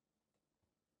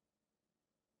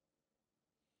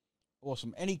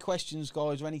 Awesome. Any questions,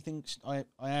 guys, or anything? I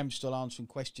am still answering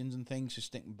questions and things, so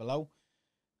stick them below.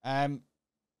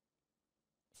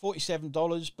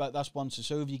 $47, but that's once a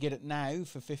serve. You get it now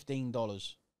for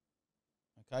 $15.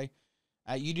 Okay.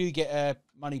 You do get a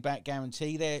money back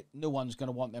guarantee there. No one's going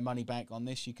to want their money back on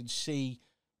this. You can see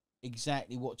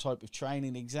exactly what type of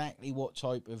training, exactly what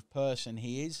type of person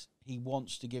he is. He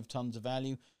wants to give tons of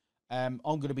value. I'm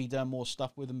going to be doing more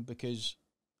stuff with him because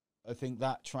I think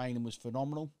that training was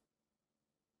phenomenal.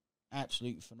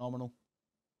 Absolutely phenomenal.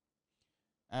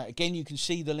 Again, you can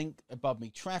see the link above me,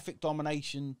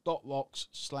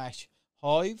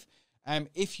 trafficdomination.rocks/Hive.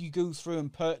 If you go through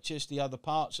and purchase the other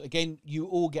parts, again, you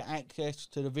all get access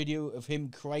to the video of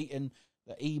him creating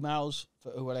the emails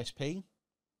for OLSP.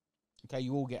 Okay,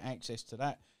 you all get access to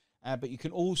that. But you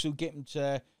can also get him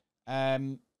to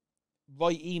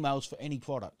write emails for any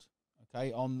product,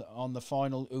 okay, on the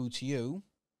final OTU.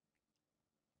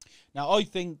 Now, I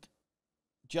think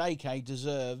JK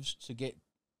deserves to get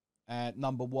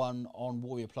 #1 on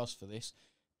Warrior Plus for this,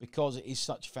 because it is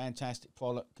such a fantastic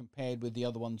product compared with the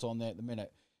other ones on there at the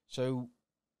minute. So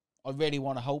I really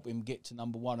want to help him get to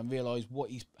 #1 and realise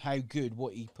how good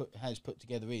what he has put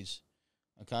together is.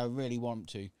 Okay, I really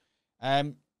want him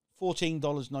to.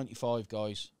 $14.95,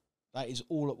 guys. That is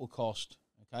all it will cost.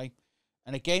 Okay,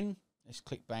 and again, let's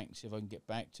click back and see if I can get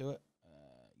back to it.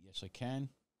 Yes, I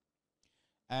can.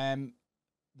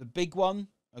 The big one.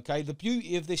 Okay, the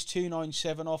beauty of this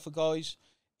 297 offer, guys,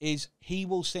 is he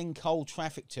will send cold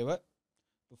traffic to it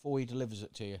before he delivers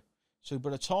it to you. So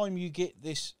by the time you get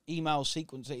this email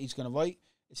sequence that he's going to write,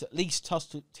 it's at least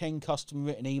 10 custom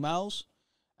written emails.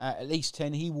 At least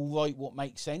 10. He will write what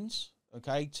makes sense,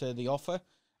 okay, to the offer.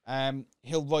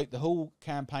 He'll write the whole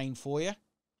campaign for you.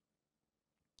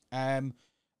 And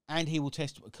he will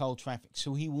test it with cold traffic.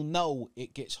 So he will know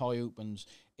it gets high opens,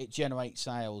 it generates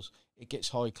sales, it gets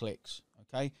high clicks.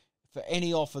 Okay, for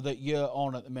any offer that you're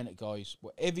on at the minute, guys,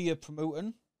 whatever you're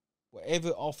promoting,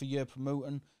 whatever offer you're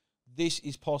promoting, this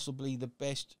is possibly the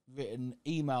best written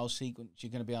email sequence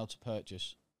you're going to be able to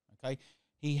purchase. Okay,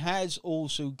 he has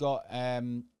also got a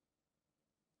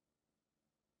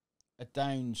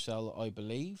downsell, I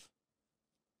believe,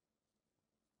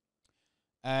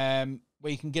 where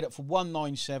you can get it for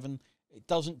 $197. It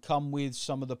doesn't come with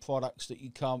some of the products that you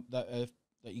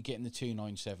get in the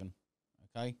 297.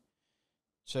 Okay.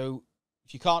 So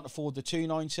if you can't afford the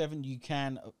 297, you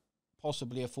can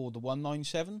possibly afford the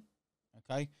 197.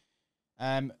 Okay.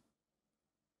 And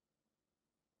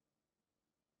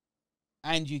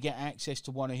you get access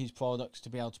to one of his products to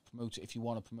be able to promote it if you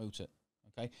want to promote it.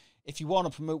 Okay. If you want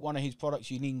to promote one of his products,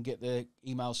 you need to get the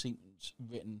email sequence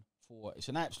written for it. It's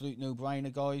an absolute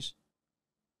no-brainer, guys.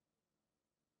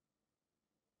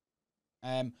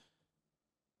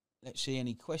 Let's see,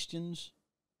 any questions?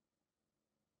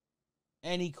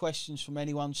 Any questions from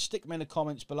anyone? Stick them in the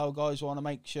comments below, guys. I want to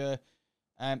make sure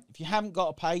If you haven't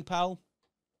got a PayPal,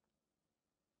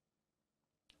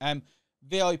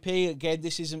 VIP, again,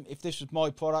 this isn't, if this was my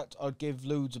product, I'd give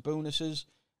loads of bonuses.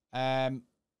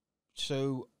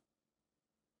 So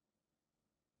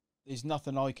there's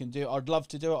nothing I can do. I'd love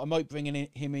to do it. I might bring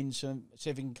him in some, see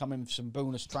if he can come in for some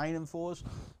bonus training for us,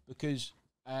 because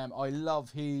I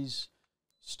love his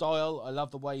style. I love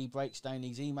the way he breaks down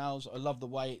these emails. I love the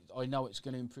way I know it's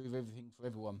going to improve everything for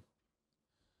everyone.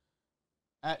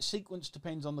 Sequence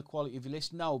depends on the quality of your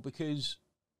list. No, because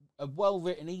a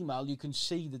well-written email, you can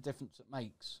see the difference it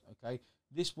makes, okay?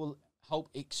 This will help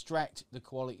extract the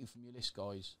quality from your list,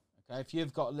 guys, okay? If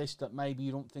you've got a list that maybe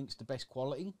you don't think is the best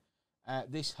quality,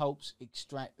 this helps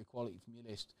extract the quality from your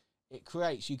list. It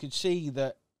creates, you can see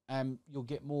that you'll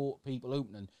get more people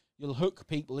opening. You'll hook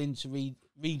people into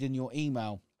reading your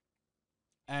email.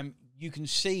 You can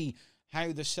see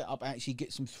how the setup actually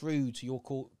gets them through to your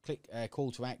call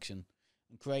to action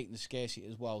and creating the scarcity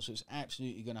as well. So it's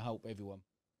absolutely going to help everyone.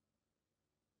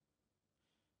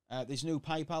 There's no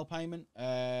PayPal payment.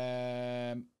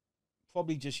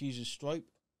 Probably just uses Stripe.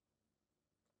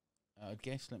 I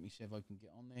guess. Let me see if I can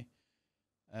get on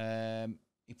there.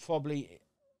 He probably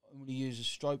only uses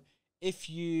Stripe. If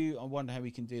you, I wonder how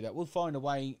we can do that. We'll find a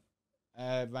way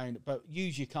around it. But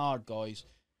use your card, guys.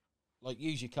 Like,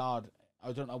 use your card.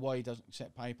 I don't know why he doesn't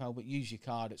accept PayPal, but use your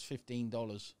card. It's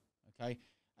 $15. Okay.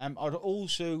 I'd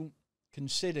also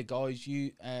consider, guys,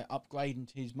 you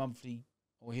upgrading to his monthly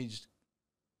or his.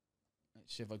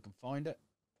 Let's see if I can find it.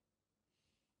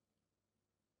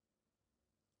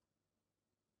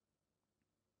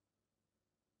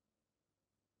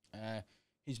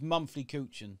 His monthly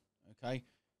coaching. Okay.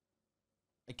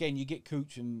 Again, you get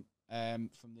coaching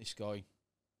from this guy.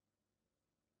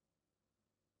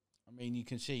 I mean, you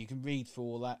can see, you can read through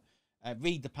all that.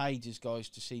 Read the pages, guys,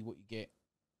 to see what you get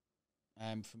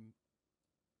from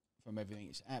everything.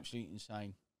 It's absolutely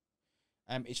insane.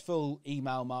 It's full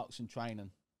email marketing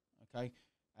training. Okay.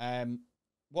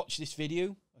 Watch this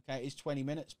video. Okay, it's 20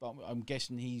 minutes, but I'm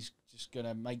guessing he's just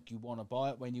gonna make you want to buy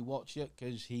it when you watch it,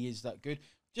 because he is that good.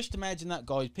 Just imagine that,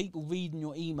 guys. People reading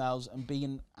your emails and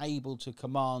being able to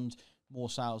command more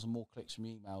sales and more clicks from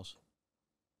your emails.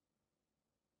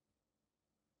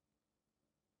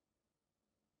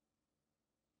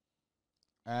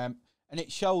 And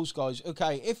it shows, guys.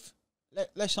 Okay,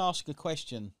 let's ask a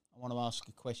question. I want to ask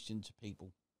a question to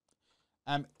people.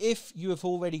 If you have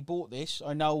already bought this,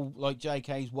 I know, like,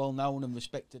 JK is well known and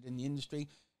respected in the industry.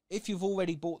 If you've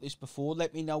already bought this before,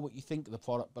 let me know what you think of the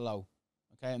product below,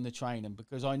 okay, and the training,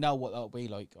 because I know what that'll be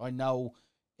like. I know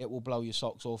it will blow your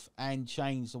socks off and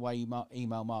change the way you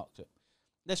email market.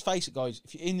 Let's face it, guys.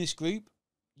 If you're in this group,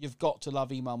 you've got to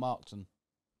love email marketing.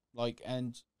 Like,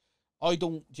 and I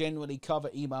don't generally cover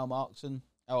email marketing.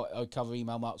 I cover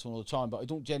email marketing all the time, but I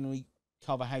don't generally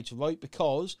cover how to write,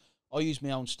 because I use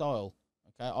my own style.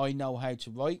 Okay, I know how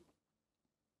to write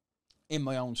in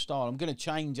my own style. I'm going to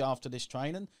change after this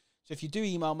training. So if you do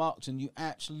email marketing, you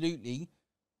absolutely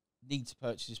need to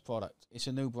purchase this product. It's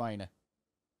a no-brainer.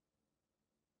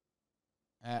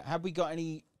 Have we got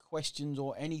any questions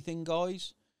or anything,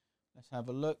 guys? Let's have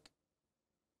a look.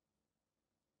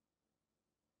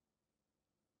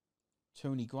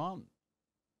 Tony Grant,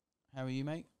 how are you,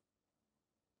 mate?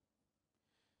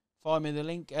 Find me the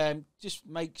link. Just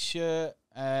make sure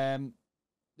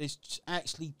there's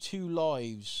actually 2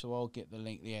 lives, so I'll get the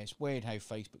link. Yeah, it's weird how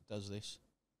Facebook does this.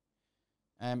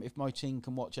 If my team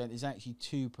can watch it, there's actually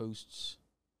 2 posts.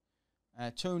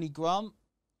 Tony Grant,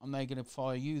 I'm now going to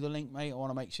fire you the link, mate. I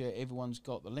want to make sure everyone's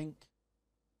got the link.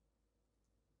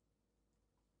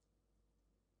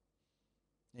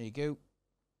 There you go.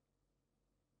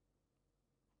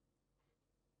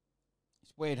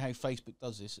 It's weird how Facebook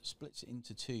does this. It splits it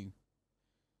into 2.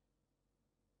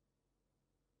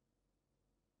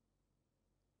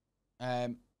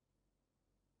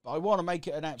 But I want to make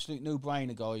it an absolute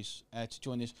no-brainer, guys, to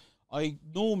join this. I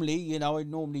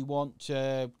normally want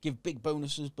to give big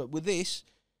bonuses, but with this,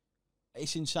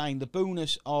 it's insane. The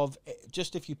bonus of,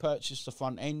 just if you purchase the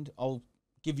front end, I'll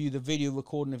give you the video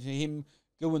recording of him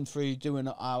going through doing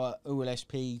our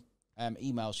OLSP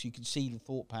emails, so you can see the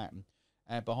thought pattern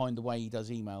behind the way he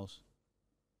does emails.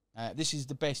 This is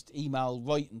the best email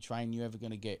writing training you're ever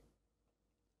going to get.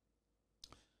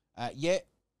 I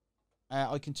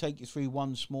can take you through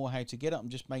once more how to get it. I'm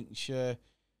just making sure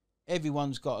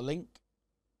everyone's got a link.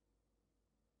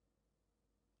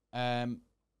 So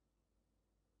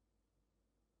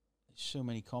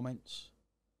many comments.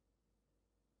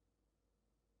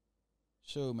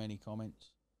 So many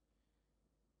comments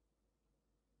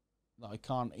that I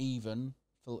can't even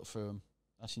filter through them.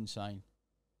 That's insane.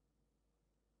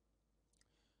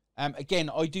 Again,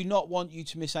 I do not want you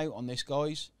to miss out on this,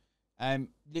 guys.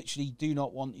 Literally do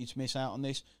not want you to miss out on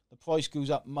this. The price goes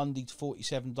up Monday to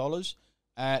 $47.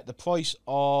 The price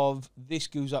of this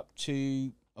goes up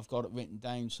to, I've got it written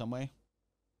down somewhere,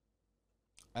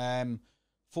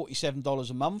 $47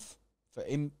 a month for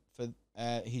him, for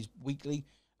his weekly,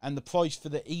 and the price for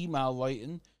the email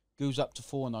writing goes up to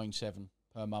 $4.97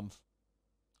 per month.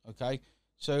 Okay,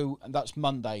 so, and that's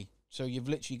Monday. So you've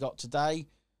literally got today,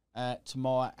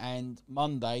 tomorrow, and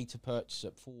Monday to purchase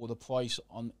it for the price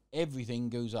on everything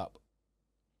goes up.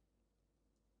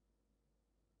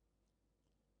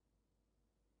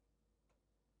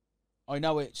 I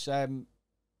know it's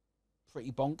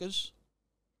pretty bonkers.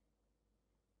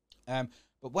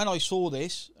 But when I saw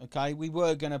this, okay, we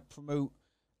were going to promote,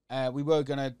 we were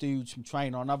going to do some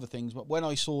training on other things, but when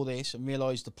I saw this and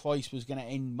realised the price was going to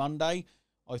end Monday,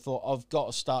 I thought, I've got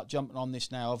to start jumping on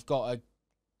this now. I've got to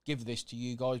give this to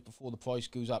you guys before the price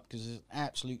goes up, because it's an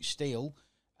absolute steal.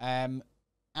 And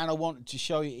I wanted to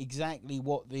show you exactly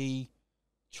what the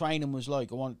training was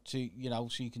like. I wanted to, you know,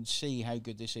 so you can see how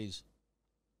good this is.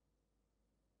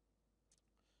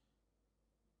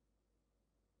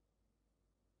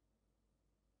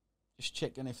 Just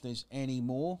checking if there's any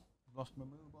more. I've lost my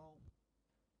mobile.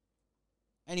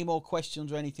 Any more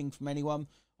questions or anything from anyone?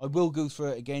 I will go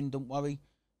through it again, don't worry.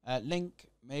 Link,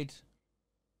 mid.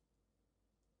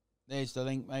 There's the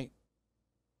link, mate.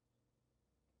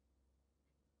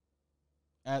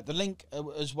 The link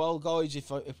as well, guys,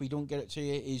 if we don't get it to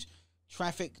you, is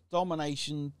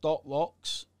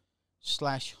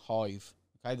trafficdomination.rocks/Hive.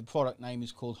 Okay, the product name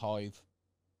is called Hive.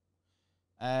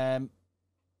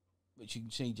 Which you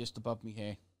can see just above me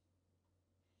here.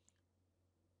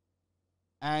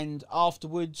 And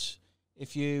afterwards,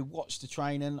 if you watch the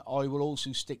training, I will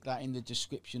also stick that in the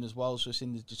description as well. So it's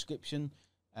in the description,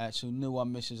 so no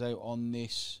one misses out on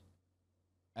this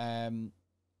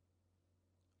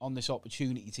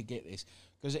opportunity to get this,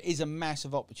 because it is a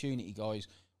massive opportunity, guys.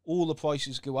 All the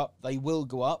prices go up. They will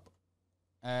go up.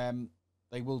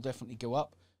 They will definitely go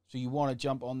up. So you want to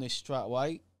jump on this straight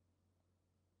away.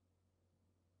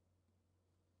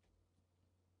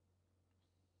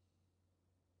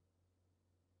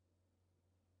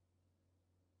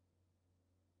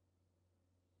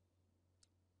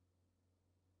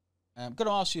 I'm going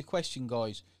to ask you a question,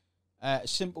 guys. A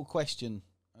simple question,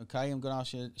 okay? I'm going to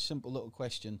ask you a simple little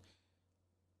question.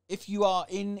 If you are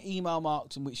in email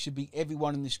marketing, which should be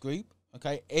everyone in this group,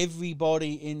 okay?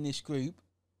 Everybody in this group.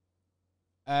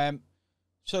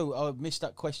 So I missed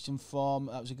that question from,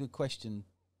 that was a good question.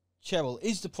 Cheryl,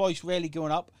 is the price really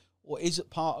going up, or is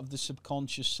it part of the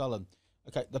subconscious selling?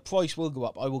 Okay, the price will go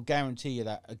up. I will guarantee you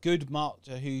that. A good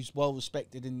marketer who's well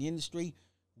respected in the industry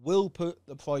will put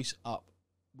the price up.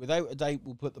 Without a doubt,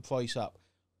 will put the price up.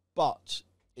 But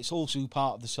it's also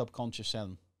part of the subconscious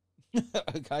selling.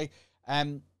 Okay?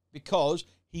 Because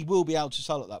he will be able to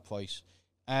sell at that price.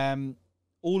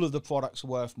 All of the products are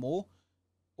worth more.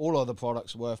 All other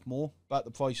products are worth more, but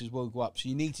the prices will go up. So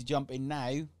you need to jump in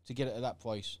now to get it at that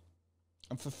price.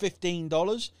 And for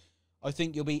 $15, I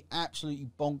think you'll be absolutely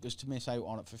bonkers to miss out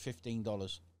on it for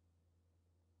 $15.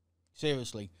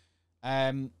 Seriously.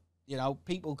 You know,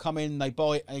 people come in, they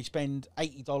buy, they spend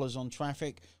 $80 on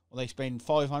traffic, or they spend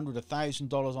 $500,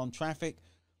 $1,000 on traffic,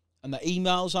 and the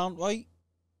emails aren't right.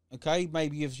 Okay,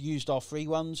 maybe you've used our free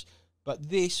ones, but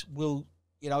this will,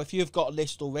 you know, if you've got a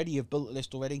list already, you've built a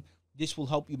list already, this will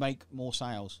help you make more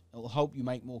sales. It will help you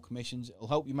make more commissions. It will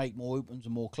help you make more opens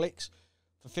and more clicks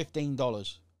for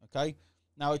 $15. Okay,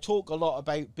 now I talk a lot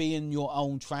about being your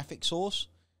own traffic source.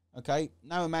 Okay,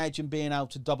 now imagine being able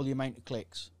to double the amount of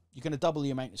clicks. You're going to double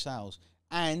the amount of sales,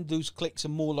 and those clicks are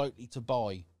more likely to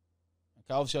buy.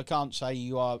 Okay, obviously I can't say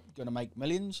you are going to make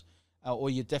millions, or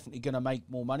you're definitely going to make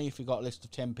more money if you've got a list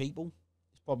of 10 people.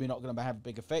 It's probably not going to have a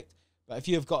big effect. But if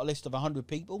you've got a list of 100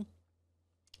 people,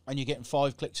 and you're getting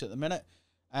 5 clicks at the minute,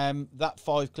 that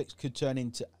 5 clicks could turn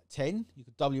into 10. You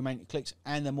could double the amount of clicks,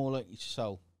 and they're more likely to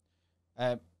sell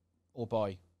or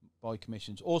buy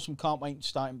commissions. Awesome, can't wait to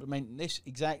start implementing this.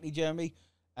 Exactly, Jeremy.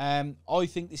 I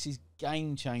think this is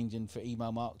game changing for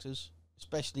email marketers,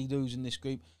 especially those in this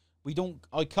group.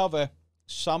 I cover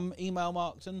some email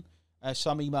marketing,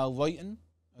 some email writing,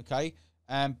 okay,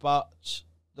 but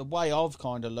the way I've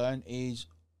kind of learned is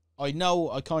I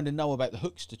kind of know about the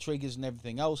hooks, the triggers, and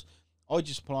everything else. I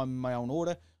just apply them in my own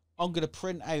order. I'm going to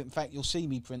print out, in fact, you'll see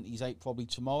me print these out probably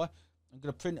tomorrow. I'm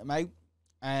going to print them out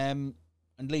and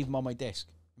leave them on my desk.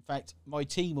 In fact, my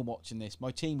team are watching this.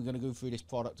 My team are going to go through this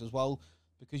product as well,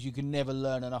 because you can never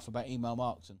learn enough about email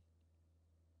marketing.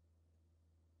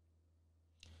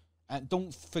 And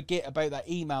don't forget about that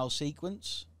email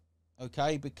sequence,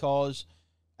 okay, because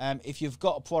If you've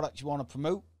got a product you want to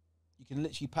promote, you can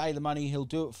literally pay the money. He'll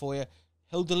do it for you.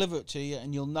 He'll deliver it to you,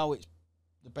 and you'll know it's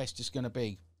the best it's going to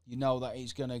be. You know that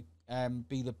it's going to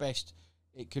be the best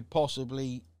it could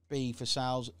possibly be for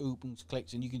sales, opens,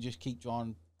 clicks, and you can just keep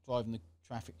driving the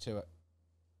traffic to it.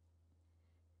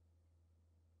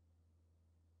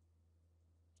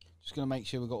 Just going to make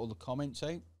sure we've got all the comments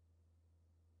out.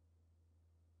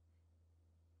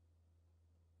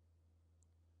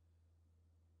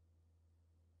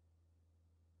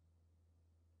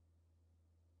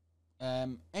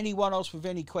 Anyone else with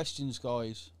any questions,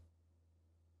 guys?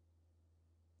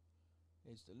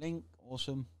 Here's the link.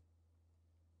 Awesome.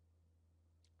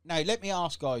 Now, let me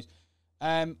ask, guys.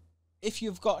 If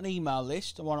you've got an email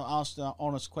list, I want to ask the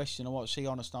honest question. I want to see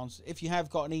honest answers. If you have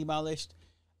got an email list,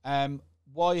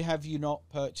 why have you not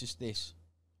purchased this?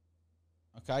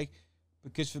 Okay?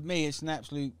 Because for me, it's an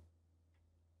absolute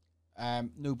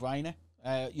no-brainer.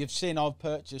 You've seen I've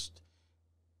purchased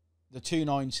the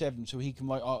 297 so he can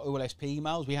write our OLSP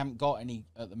emails. We haven't got any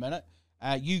at the minute.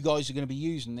 You guys are going to be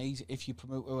using these if you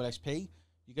promote OLSP.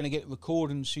 You're going to get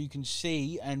recordings so you can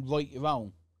see and write your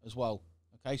own as well.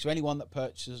 Okay, so anyone that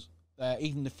purchases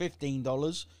even the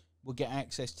 $15 will get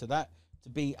access to that to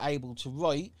be able to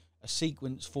write a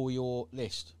sequence for your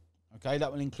list. Okay,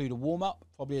 that will include a warm-up,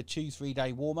 probably a 2-3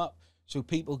 day warm-up, so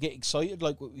people get excited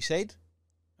like what we said.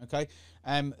 Okay,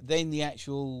 then the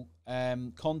actual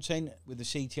content with the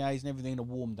CTAs and everything are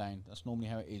warm down. That's normally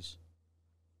how it is.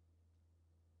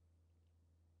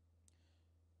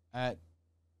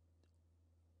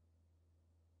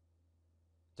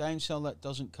 Downsell that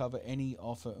doesn't cover any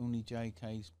offer, only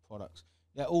JK's products.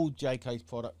 They're all JK's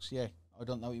products, yeah. I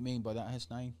don't know what you mean by that,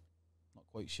 Hasnain. Not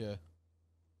quite sure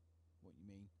what you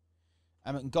mean.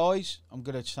 And guys, I'm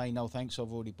going to say no thanks.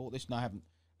 I've already bought this. No, I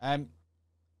haven't.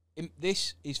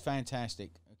 This is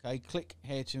fantastic. Okay, click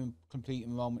here to complete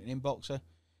enrollment in Inboxer.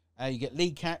 You get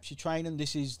lead capture training.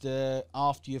 This is the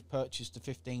after you've purchased the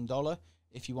 $15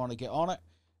 if you want to get on it.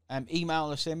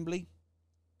 Email assembly,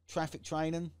 traffic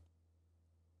training,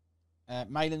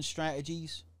 mailing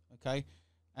strategies. Okay,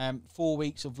 4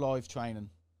 weeks of live training.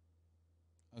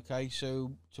 Okay,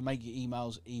 so to make your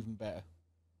emails even better.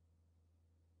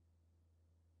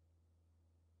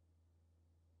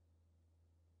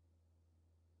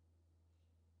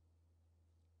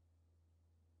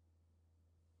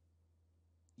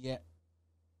 Yeah.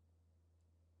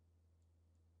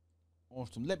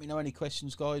 Awesome. Let me know any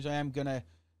questions, guys. I am going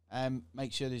to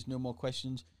make sure there's no more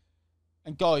questions.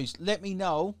 And, guys, let me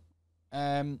know.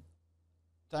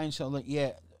 Downsell,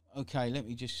 yeah. Okay, let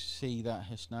me just see that,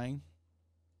 Hasnain.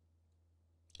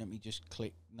 Let me just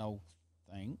click no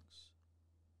thanks.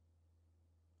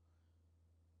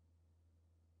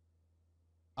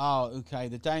 Oh, okay.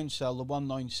 The downsell, the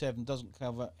 197, doesn't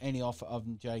cover any offer other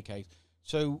than JK's.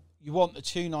 So you want the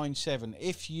 297.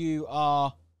 If you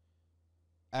are,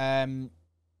 if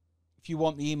you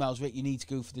want the emails written, you need to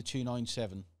go for the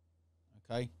 297.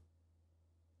 Okay.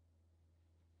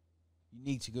 You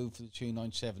need to go for the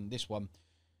 297. This one.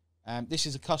 This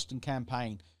is a custom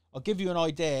campaign. I'll give you an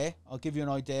idea.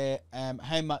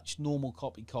 How much normal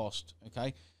copy cost.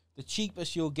 Okay. The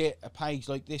cheapest you'll get a page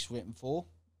like this written for,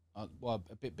 well,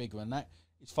 a bit bigger than that,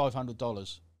 it's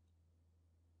 $500.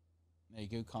 There you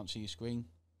go. Can't see your screen.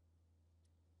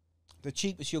 The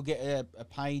cheapest you'll get a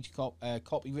page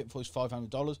copy written for is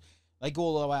 $500. They go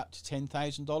all the way up to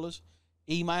 $10,000.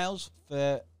 Emails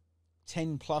for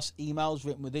 10 plus emails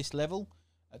written with this level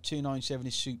at $297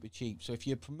 is super cheap. So if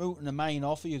you're promoting a main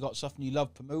offer, you've got something you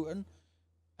love promoting,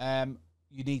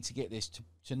 you need to get this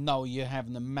to know you're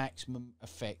having the maximum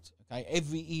effect. Okay,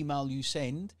 every email you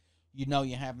send, you know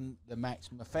you're having the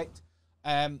maximum effect.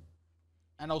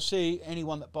 And I'll see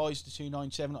anyone that buys the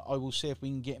 297. I will see if we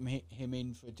can get him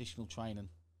in for additional training.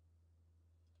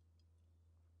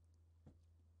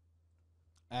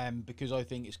 Because I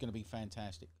think it's going to be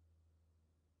fantastic.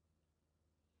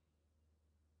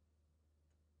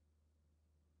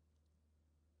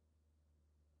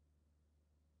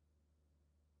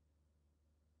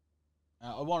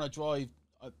 I want to drive,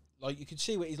 like you can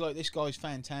see what he's like. This guy's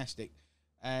fantastic.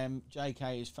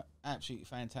 JK is absolutely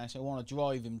fantastic. I want to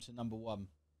drive him to number one.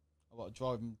 I want to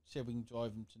drive him, see if we can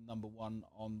drive him to number one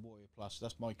on Warrior Plus.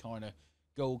 That's my kind of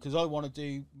goal, because I want to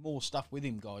do more stuff with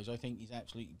him, guys. I think he's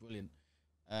absolutely brilliant.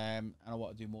 And I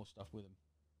want to do more stuff with him.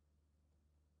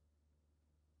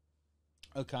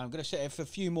 Okay, I'm going to sit here for a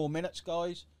few more minutes,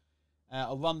 guys.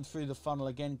 I'll run through the funnel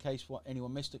again in case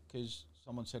anyone missed it, because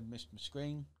someone said missed my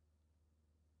screen.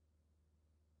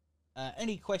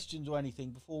 Any questions or anything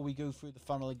before we go through the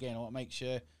funnel again? I want to make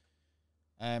sure.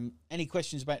 Any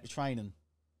questions about the training?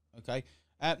 Okay.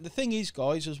 The thing is,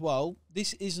 guys, as well,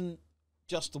 this isn't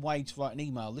just the way to write an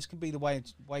email. This can be the way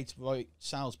to write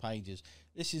sales pages.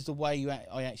 This is the way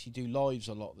I actually do lives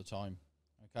a lot of the time.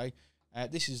 Okay,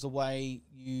 this is the way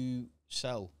you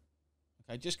sell.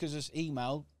 Okay, just because it's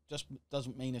email just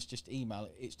doesn't mean it's just email.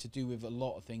 It's to do with a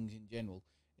lot of things in general.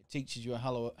 It teaches you a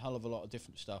hell of a lot of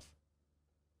different stuff.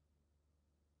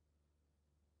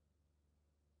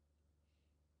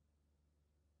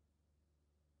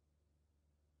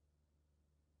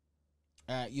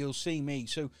 You'll see me.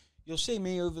 So you'll see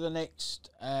me over the next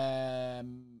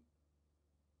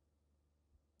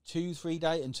 2-3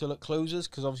 days until it closes,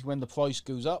 because obviously when the price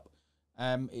goes up,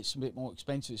 it's a bit more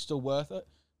expensive. It's still worth it,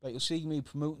 but you'll see me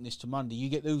promoting this to Monday. You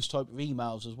get those type of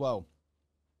emails as well.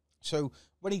 So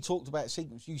when he talked about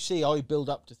sequence, you see I build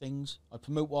up to things. I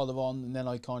promote while they're on, and then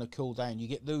I kind of cool down. You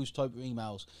get those type of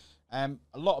emails. A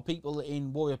lot of people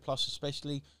in Warrior Plus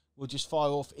especially will just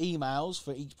fire off emails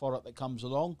for each product that comes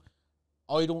along.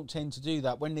 I don't tend to do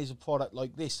that. When there's a product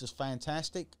like this that's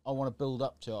fantastic, I want to build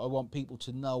up to it. I want people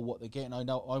to know what they're getting. I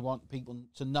want people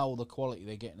to know the quality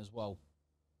they're getting as well.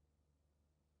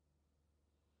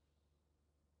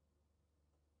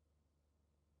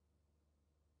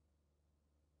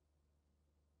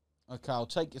 Okay, I'll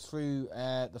take you through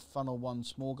the funnel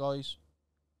once more, guys.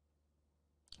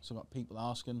 So I've got people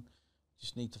asking.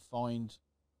 Just need to find.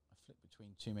 I flip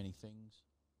between too many things.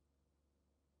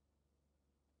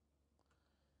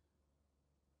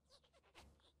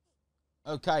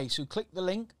 Okay, so click the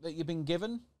link that you've been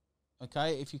given.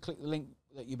 Okay, if you click the link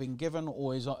that you've been given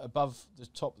or is above the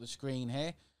top of the screen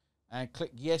here, and click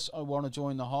yes, I want to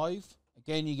join the Hive.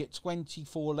 Again, you get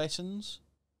 24 lessons.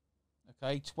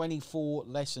 Okay, 24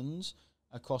 lessons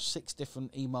across 6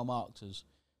 different email marketers,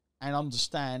 and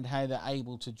understand how they're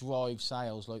able to drive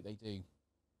sales like they do.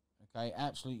 Okay,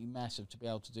 absolutely massive to be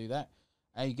able to do that.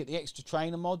 You get the extra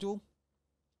trainer module.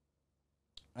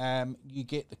 You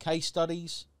get the case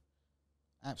studies.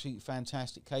 Absolutely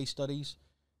fantastic case studies.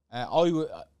 You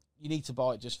need to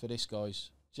buy it just for this, guys.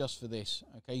 Just for this.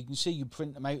 Okay, you can see you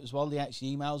print them out as well, the actual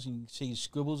emails, and you can see his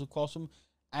scribbles across them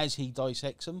as he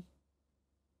dissects them.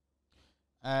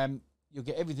 You'll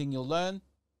get everything you'll learn,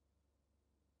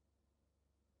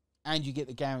 and you get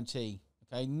the guarantee.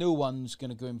 Okay, no one's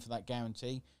going to go in for that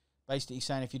guarantee. Basically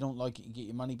saying if you don't like it, you get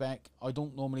your money back. I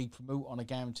don't normally promote on a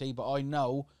guarantee, but I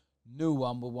know no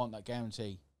one will want that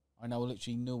guarantee. I know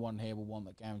literally no one here will want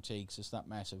that guarantee because it's that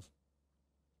massive.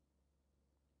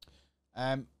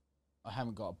 I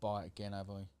haven't got to buy it again,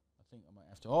 have I? I think I might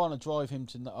have to. I want to drive him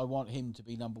to. I want him to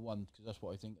be number 1 because that's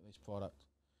what I think of this product.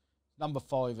 Number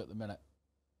 5 at the minute.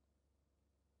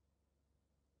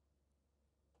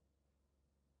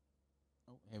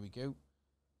 Oh, here we go.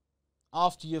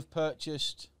 After you've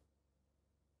purchased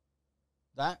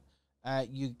that,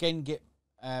 you again get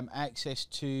access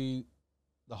to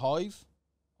the Hive.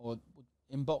 Or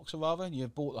Inboxer rather.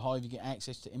 You've bought the Hive, you get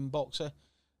access to Inboxer.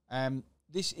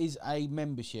 This is a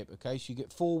membership, okay? So you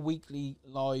get 4 weekly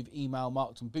live email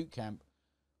marketing bootcamp.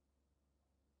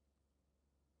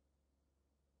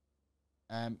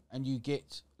 And you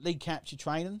get lead capture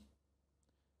training,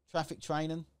 traffic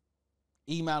training,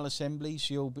 email assembly,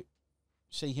 so you'll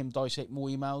see him dissect more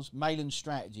emails, mailing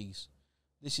strategies.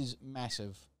 This is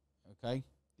massive, okay?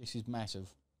 This is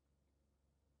massive.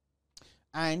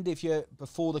 And if you're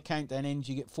before the countdown ends,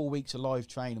 you get 4 weeks of live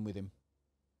training with him.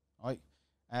 Right?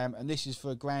 And this is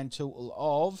for a grand total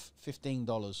of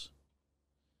 $15.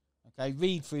 Okay,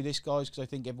 read through this, guys, because I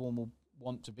think everyone will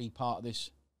want to be part of this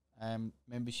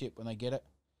membership when they get it.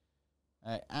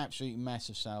 Absolutely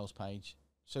massive sales page.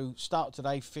 So start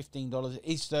today, $15. It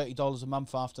is $30 a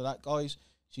month after that, guys.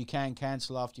 So you can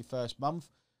cancel after your first month.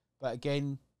 But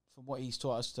again, from what he's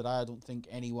taught us today, I don't think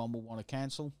anyone will want to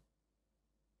cancel.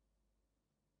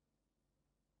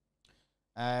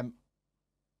 So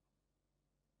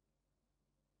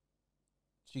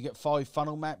you get 5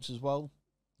 funnel maps as well,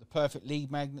 the perfect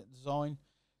lead magnet design.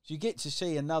 So you get to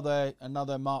see another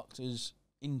marketer's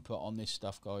input on this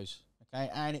stuff, guys. Okay,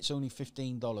 and it's only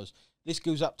 $15. This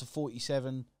goes up to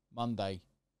 $47 Monday.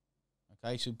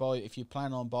 Okay, so if you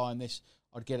plan on buying this,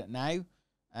 I'd get it now,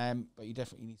 but you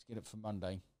definitely need to get it for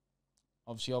Monday.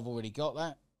 Obviously, I've already got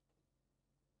that.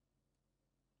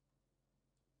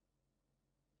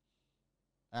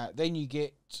 Then you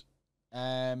get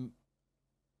 8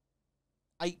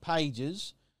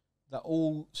 pages that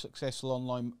all successful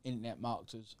online internet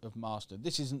marketers have mastered.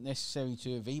 This isn't necessary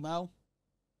to have email,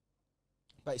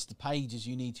 but it's the pages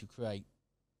you need to create.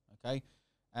 Okay,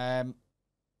 8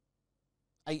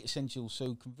 essentials.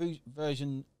 So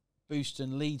conversion boost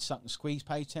and lead suck and squeeze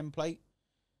page template,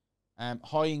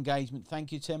 high engagement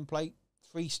thank you template,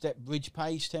 3-step bridge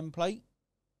page template.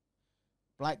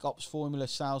 Black Ops Formula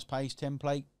sales page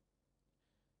template.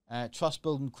 Trust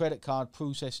building credit card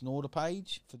process and order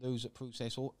page for those that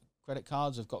process credit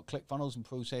cards. Have got ClickFunnels and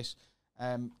process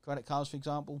credit cards, for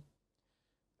example.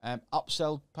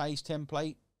 Upsell page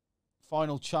template,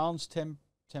 final chance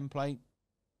template,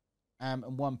 and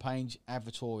one page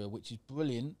advertorial, which is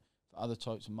brilliant for other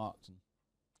types of marketing.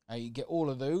 You get all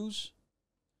of those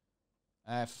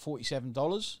for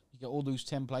 $47. You get all those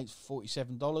templates for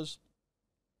 $47.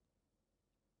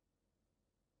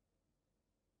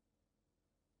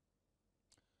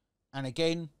 And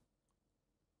again,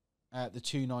 the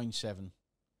 $297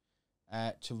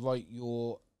 to write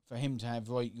for him to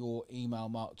write your email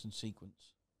marketing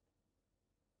sequence.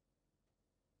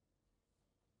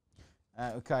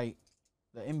 Okay,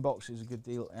 the inbox is a good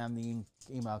deal, and the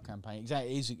email campaign.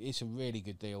 Exactly, it's a really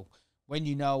good deal when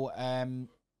you know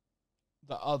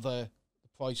the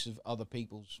price of other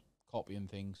people's copy and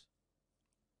things.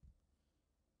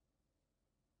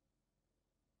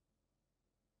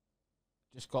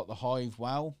 Just got the Hive.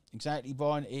 Wow, exactly,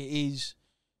 Brian. It is.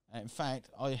 In fact,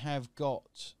 I have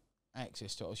got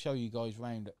access to it. I'll show you guys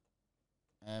around it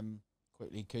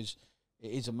quickly because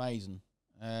it is amazing.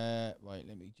 Right,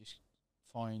 let me just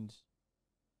find.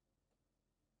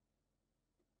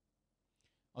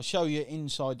 I'll show you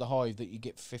inside the Hive that you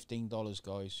get for $15,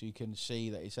 guys, so you can see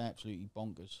that it's absolutely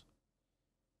bonkers.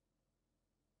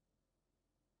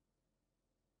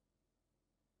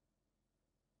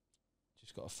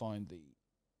 Just got to find the.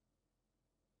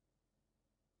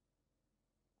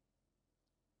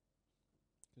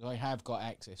 Because I have got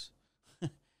access.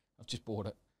 I've just bought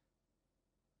it.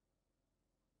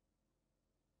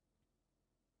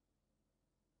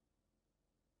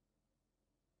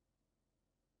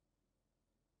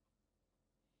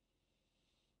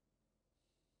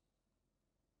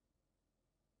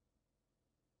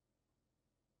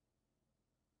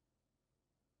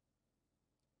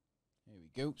 Here we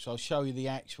go. So I'll show you the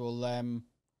actual.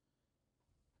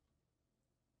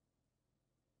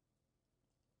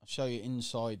 I'll show you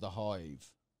inside the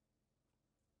Hive.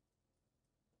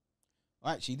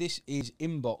 Well, actually, this is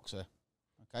Inboxer.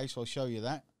 Okay, so I'll show you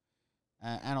that.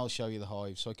 And I'll show you the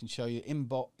Hive. So I can show you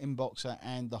Inboxer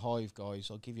and the Hive, guys.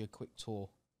 I'll give you a quick tour.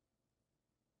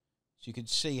 So you can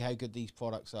see how good these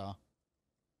products are.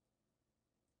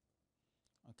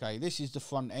 Okay, this is the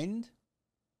front end.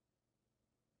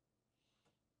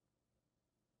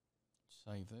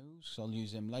 Save those. So I'll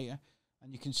use them later.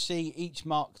 And you can see each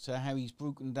marketer, how he's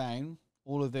broken down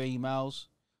all of their emails,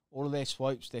 all of their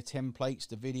swipes, their templates,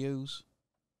 the videos.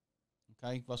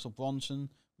 Okay, Russell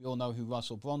Bronson. We all know who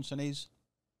Russell Bronson is.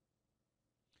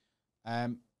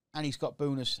 And he's got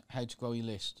bonus how to grow your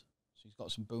list. So he's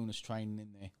got some bonus training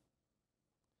in there.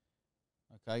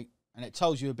 Okay, and it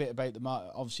tells you a bit about the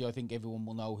market. Obviously, I think everyone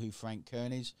will know who Frank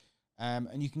Kern is.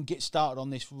 And you can get started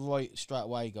on this right straight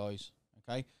away, guys.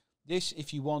 Okay. This,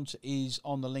 if you want, is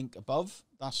on the link above.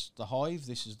 That's the Hive.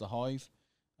 This is the Hive.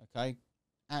 Okay.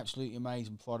 Absolutely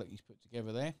amazing product he's put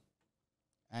together there.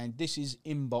 And this is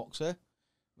Inboxer,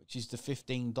 which is the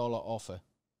 $15 offer.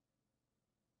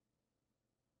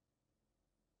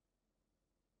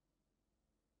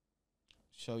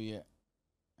 Show you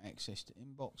access to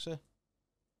Inboxer.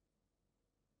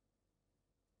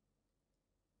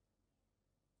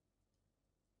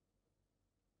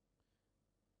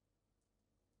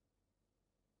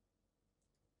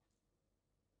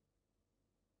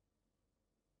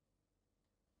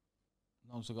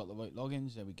 Also got the right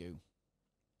logins. There we go.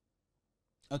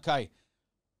 Okay,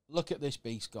 look at this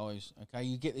beast, guys. Okay,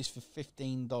 you get this for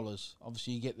 $15.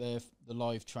 Obviously, you get the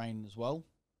live train as well.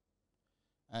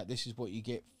 This is what you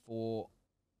get for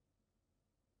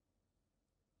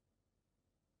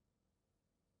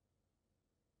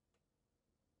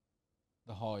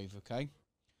the Hive. Okay,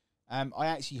 I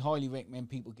actually highly recommend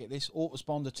people get this.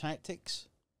 Autoresponder tactics.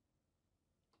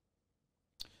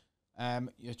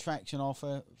 Your traction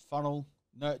offer, funnel,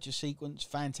 nurture sequence,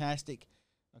 fantastic.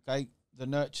 Okay, the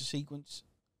nurture sequence,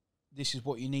 this is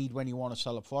what you need when you want to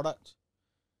sell a product.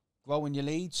 Growing your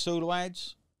leads, solo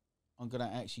ads. I'm going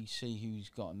to actually see who's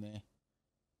got in there.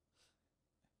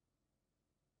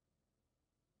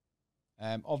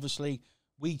 Obviously,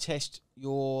 we test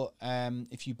your,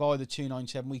 if you buy the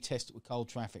 297, we test it with cold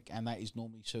traffic, and that is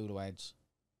normally solo ads.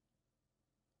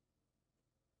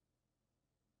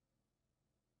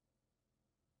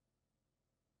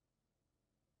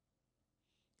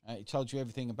 It tells you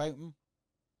everything about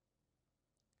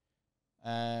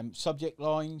them. Subject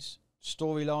lines,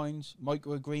 storylines,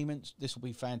 micro agreements. This will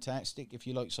be fantastic if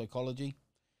you like psychology.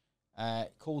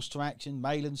 Calls to action,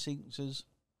 mailing sequences,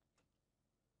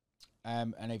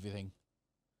 and everything.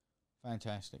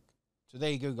 Fantastic. So there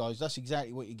you go, guys. That's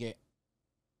exactly what you get.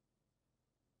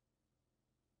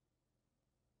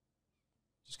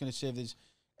 Just going to see if there's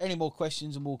any more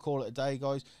questions and we'll call it a day,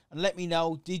 guys. And let me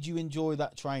know, did you enjoy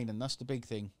that training? That's the big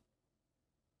thing.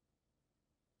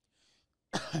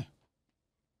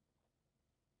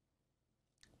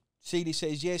 CD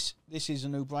says, yes, this is a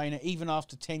no-brainer. Even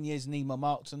after 10 years in email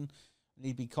marketing, I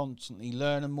need to be constantly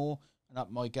learning more and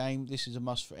up my game. This is a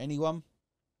must for anyone.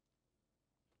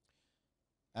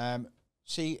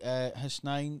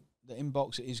 Hasnain, the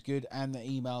inbox is good and the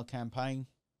email campaign.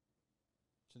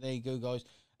 So there you go, guys.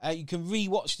 You can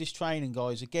re-watch this training,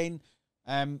 guys. Again,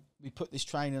 we put this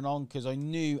training on because I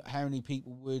knew how many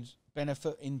people would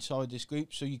benefit inside this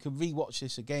group. So you can re-watch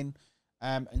this again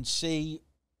and see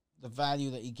the value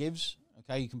that he gives.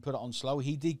 Okay, you can put it on slow.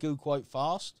 He did go quite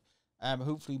fast.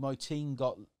 Hopefully my team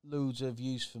got loads of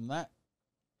views from that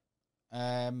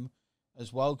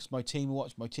as well, because my team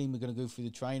watched. My team are going to go through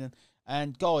the training.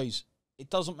 And guys,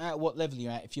 it doesn't matter what level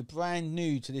you're at. If you're brand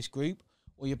new to this group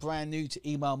or you're brand new to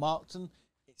email marketing,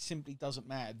 it simply doesn't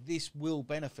matter. This will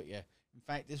benefit you. In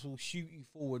fact, this will shoot you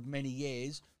forward many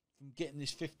years from getting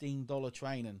this $15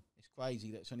 training. It's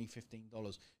crazy that it's only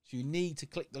 $15. So you need to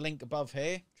click the link above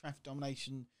here,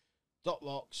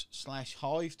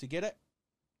 trafficdomination.rocks/hive to get it.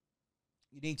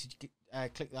 You need to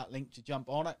click that link to jump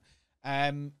on it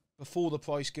before the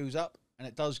price goes up. And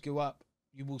it does go up.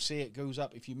 You will see it goes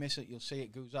up. If you miss it, you'll see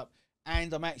it goes up.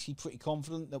 And I'm actually pretty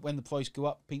confident that when the price go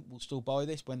up, people will still buy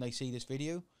this when they see this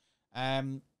video.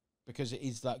 Because it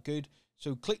is that good.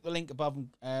 So click the link above.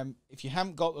 If you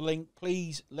haven't got the link,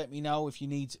 please let me know if you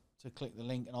need to click the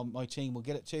link, and my team will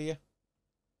get it to you.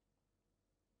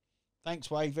 Thanks,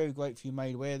 Wade. Very grateful you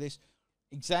made aware of this.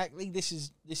 Exactly. This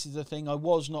is the thing. I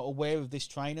was not aware of this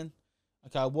training.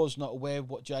 Okay, I was not aware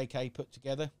of what JK put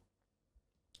together.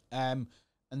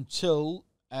 Until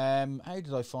how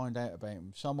did I find out about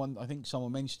him? I think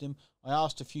someone mentioned him. I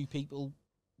asked a few people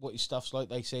what his stuff's like.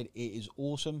 They said it is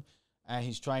awesome.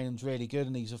 His training's really good,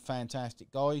 and he's a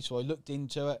fantastic guy. So I looked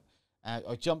into it.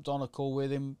 I jumped on a call with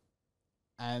him,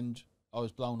 and I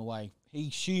was blown away. He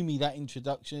showed me that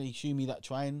introduction. He showed me that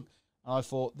training, and I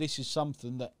thought this is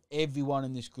something that everyone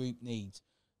in this group needs.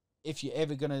 If you're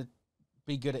ever going to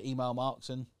be good at email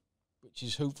marketing, which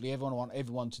is hopefully everyone, I want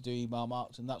everyone to do email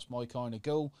marketing. That's my kind of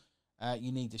goal.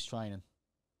 You need this training.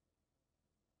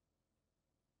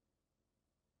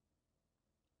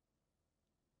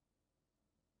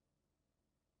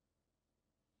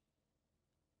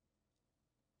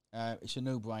 It's a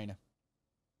no-brainer.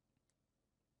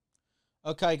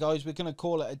 Okay, guys, we're going to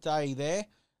call it a day there.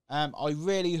 I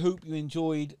really hope you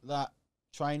enjoyed that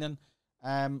training.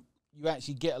 You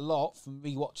actually get a lot from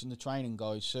rewatching the training,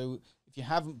 guys. So if you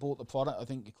haven't bought the product, I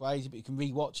think you're crazy, but you can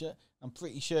rewatch it. I'm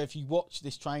pretty sure if you watch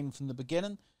this training from the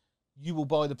beginning, you will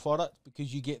buy the product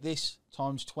because you get this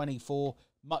times 24,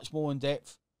 much more in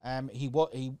depth. He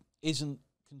isn't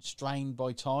constrained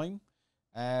by time.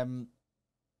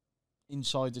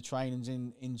 Inside the trainings,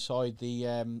 inside the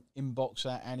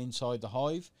inboxer and inside the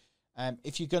Hive.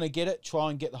 If you're going to get it, try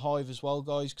and get the Hive as well,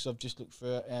 guys, because I've just looked for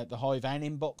the Hive and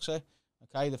inboxer.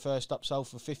 Okay, the first upsell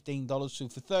for $15. So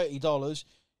for $30,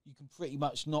 you can pretty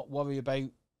much not worry about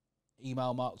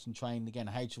email marketing training again,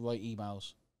 how to write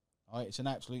emails. All right, it's an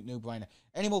absolute no-brainer.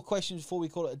 Any more questions before we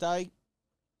call it a day?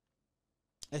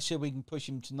 Let's see if we can push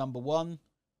him to number one.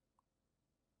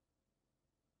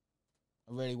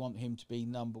 I really want him to be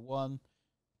number one.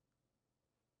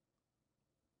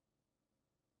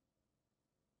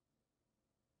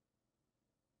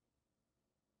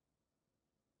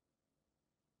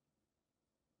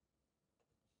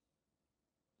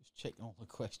 Just checking all the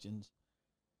questions.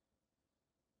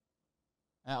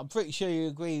 I'm pretty sure you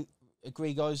agree,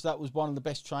 guys. That was one of the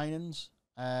best trainings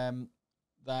that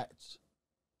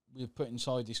we've put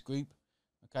inside this group.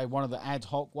 Okay, one of the ad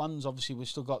hoc ones. Obviously, we've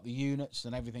still got the units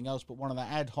and everything else, but one of the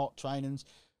ad hoc trainings,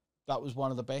 that was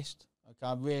one of the best.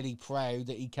 Okay, I'm really proud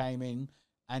that he came in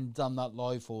and done that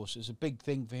live for us. It's a big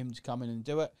thing for him to come in and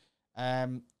do it.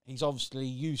 He's obviously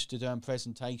used to doing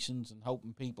presentations and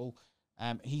helping people.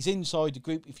 He's inside the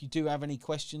group. If you do have any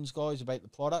questions, guys, about the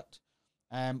product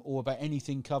or about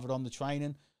anything covered on the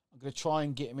training, I'm going to try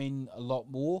and get him in a lot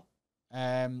more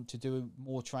to do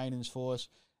more trainings for us.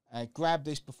 Grab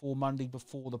this before Monday,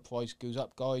 before the price goes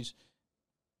up, guys.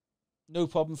 No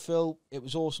problem, Phil. It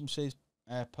was awesome, says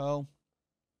Pearl.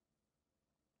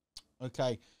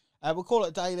 Okay. We'll call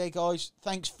it a day there, guys.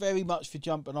 Thanks very much for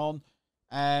jumping on.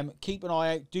 Keep an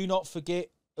eye out. Do not forget,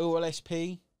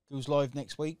 OLSP goes live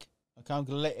next week. Okay, I'm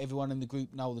going to let everyone in the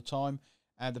group know the time.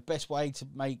 The best way to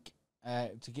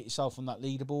get yourself on that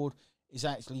leaderboard is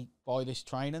actually buy this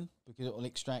training because it will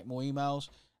extract more emails.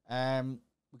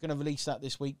 We're going to release that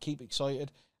this week. Keep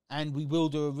excited. And we will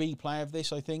do a replay of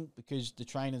this, I think, because the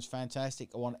training's fantastic.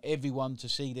 I want everyone to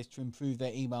see this to improve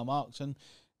their email marketing.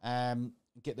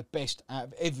 Get the best out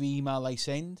of every email they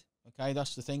send. Okay,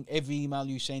 that's the thing. Every email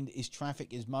you send is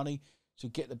traffic, is money. So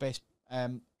get the best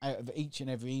out of each and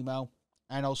every email.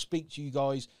 And I'll speak to you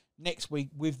guys next week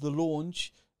with the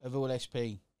launch of All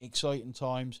SP. Exciting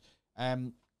times.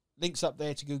 Links up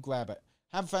there to go grab it.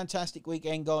 Have a fantastic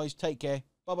weekend, guys. Take care.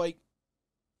 Bye-bye.